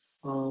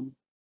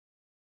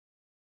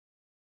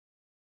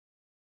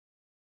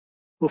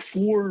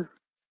 Before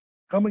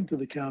coming to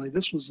the county,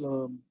 this was,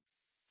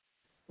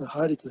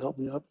 Heidi could help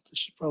me out because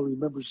she probably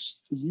remembers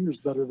the years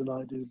better than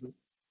I do, but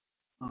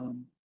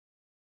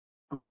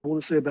I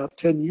want to say about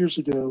 10 years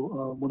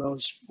ago, when I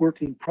was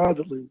working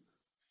privately,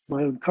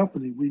 my own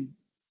company, we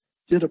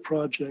did a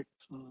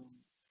project.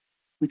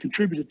 We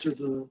contributed to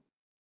the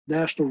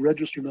National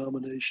Register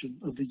nomination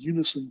of the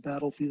Unison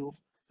Battlefield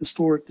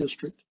Historic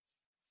District.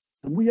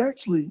 And we hired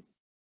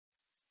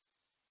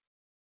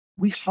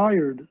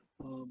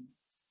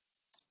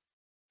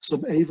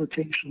some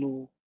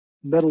avocational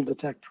metal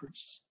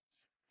detectors,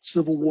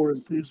 Civil War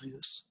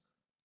enthusiasts.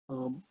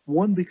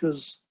 One,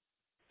 because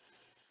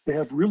they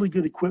have really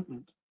good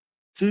equipment.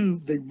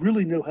 Two, they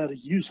really know how to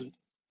use it.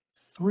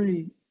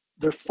 Three,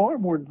 they're far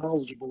more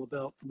knowledgeable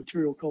about the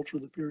material culture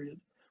of the period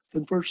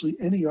than virtually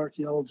any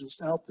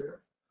archaeologist out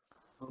there.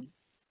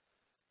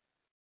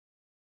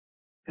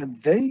 And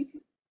they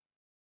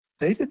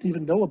didn't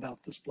even know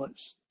about this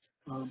place.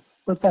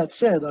 But that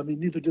said, I mean,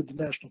 neither did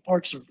the National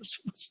Park Service.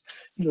 It was,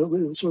 you know,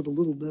 it was sort of a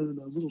little known,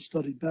 a little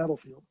studied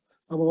battlefield.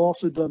 I've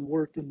also done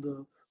work in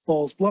the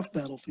Falls Bluff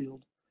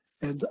battlefield.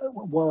 And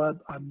while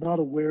I'm not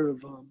aware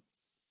of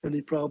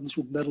any problems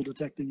with metal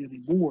detecting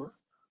anymore,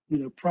 you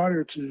know,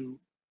 prior to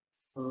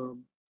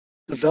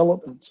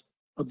development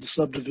of the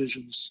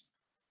subdivisions,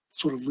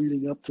 sort of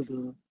leading up to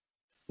the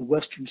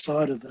western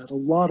side of that, a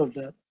lot of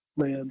that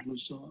land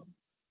was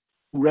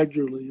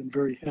regularly and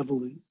very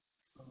heavily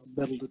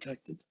metal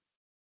detected.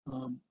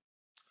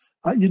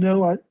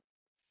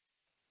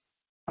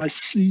 I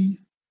see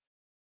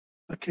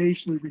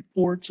occasionally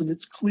reports, and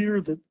it's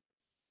clear that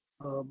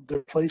there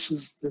are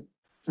places that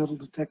metal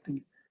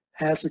detecting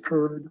has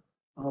occurred,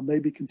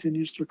 maybe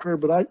continues to occur,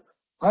 but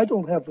I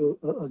don't have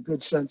a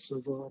good sense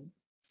of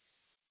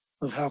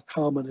how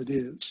common it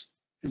is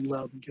in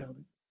Loudoun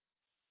County.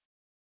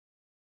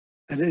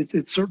 And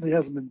it certainly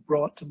hasn't been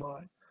brought to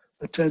my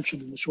attention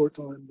in the short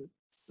time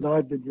that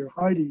I've been here.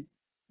 Heidi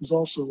is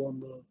also on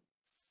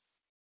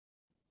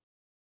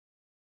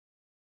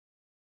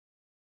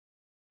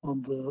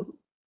the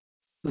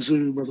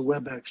Zoom or the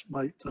WebEx,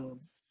 might be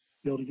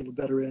able to give a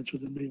better answer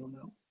than me on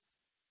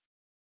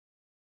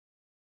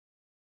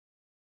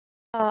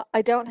that.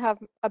 I don't have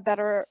a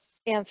better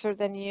answer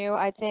than you.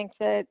 I think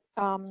that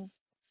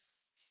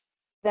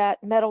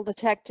that metal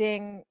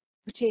detecting,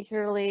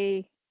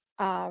 particularly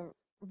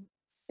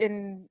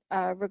in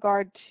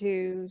regard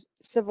to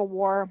Civil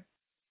War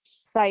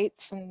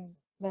sites and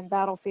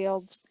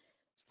battlefields,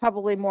 is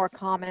probably more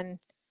common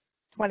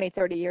 20,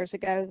 30 years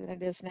ago than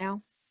it is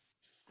now.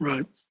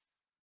 Right.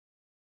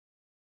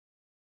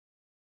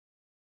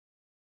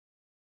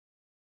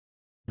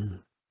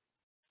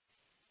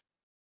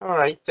 All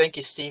right, thank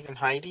you, Steve and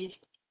Heidi.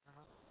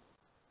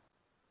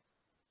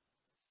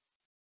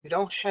 We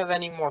don't have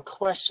any more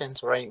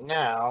questions right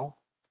now.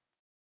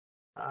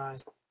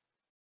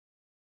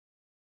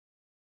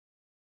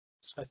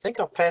 So I think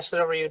I'll pass it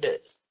over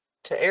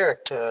to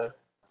Eric to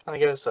kind of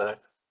give us a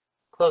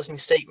closing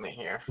statement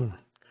here. All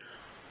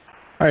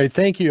right,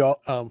 thank you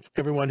all,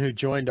 everyone who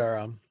joined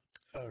our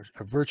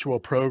virtual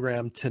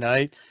program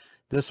tonight.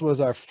 This was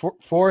our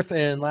fourth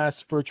and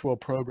last virtual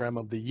program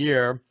of the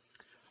year.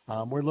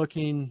 We're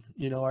looking,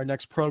 you know, our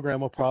next program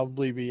will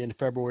probably be in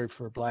February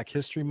for Black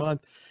History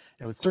Month,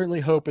 and we certainly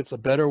hope it's a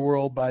better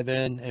world by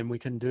then and we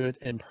can do it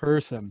in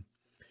person.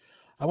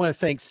 I want to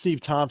thank Steve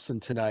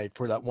Thompson tonight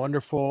for that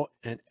wonderful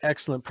and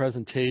excellent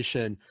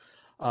presentation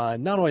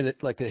not only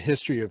like the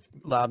history of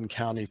Loudoun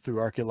County through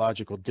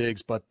archaeological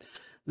digs, but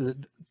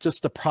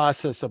just the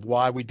process of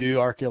why we do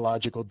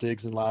archaeological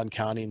digs in Loudoun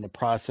County and the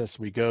process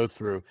we go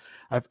through.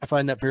 I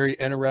find that very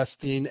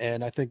interesting,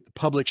 and I think the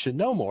public should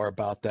know more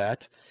about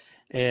that.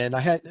 And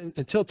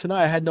until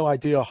tonight, I had no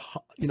idea,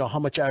 how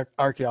much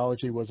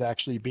archaeology was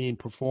actually being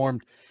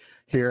performed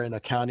here in a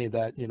county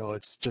that,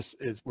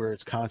 is where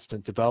it's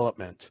constant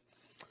development.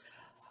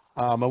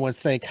 I want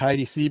to thank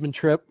Heidi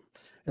Siebentrip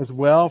as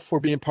well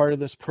for being part of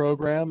this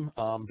program,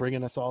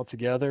 bringing us all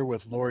together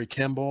with Lori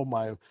Kimball,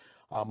 my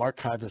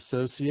archive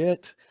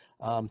associate,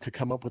 to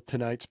come up with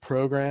tonight's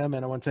program.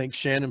 And I want to thank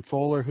Shannon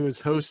Fuller, who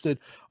has hosted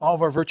all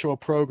of our virtual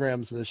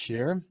programs this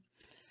year.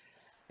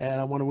 And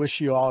I want to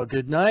wish you all a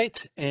good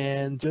night.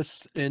 And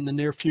just in the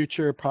near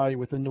future, probably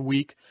within the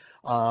week,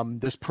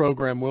 this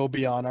program will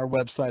be on our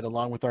website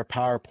along with our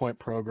PowerPoint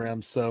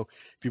program. So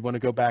if you want to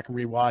go back and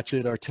rewatch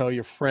it or tell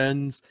your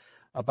friends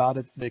about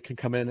it, they can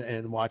come in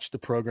and watch the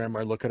program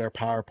or look at our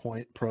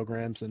PowerPoint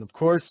programs. And of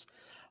course,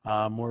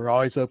 we're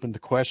always open to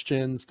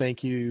questions.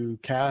 Thank you,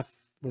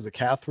 was it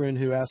Catherine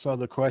who asked all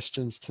the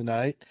questions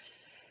tonight?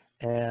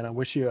 And I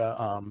wish you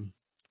a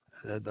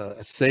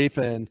safe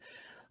and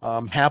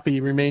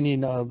happy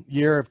remaining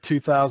year of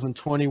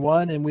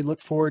 2021, and we look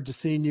forward to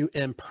seeing you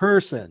in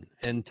person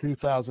in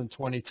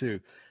 2022.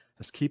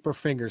 Let's keep our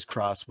fingers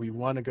crossed. We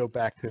want to go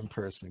back to in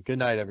person. Good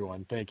night,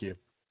 everyone. Thank you.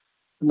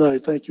 Good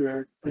night. Thank you,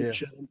 Eric. Thank you, Yeah.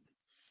 Shannon.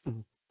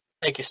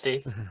 Thank you,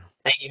 Steve.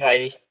 Thank you,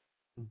 Heidi.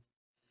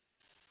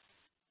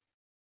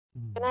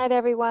 Good night,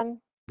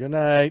 everyone. Good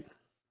night.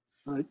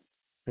 Night.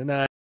 Good night.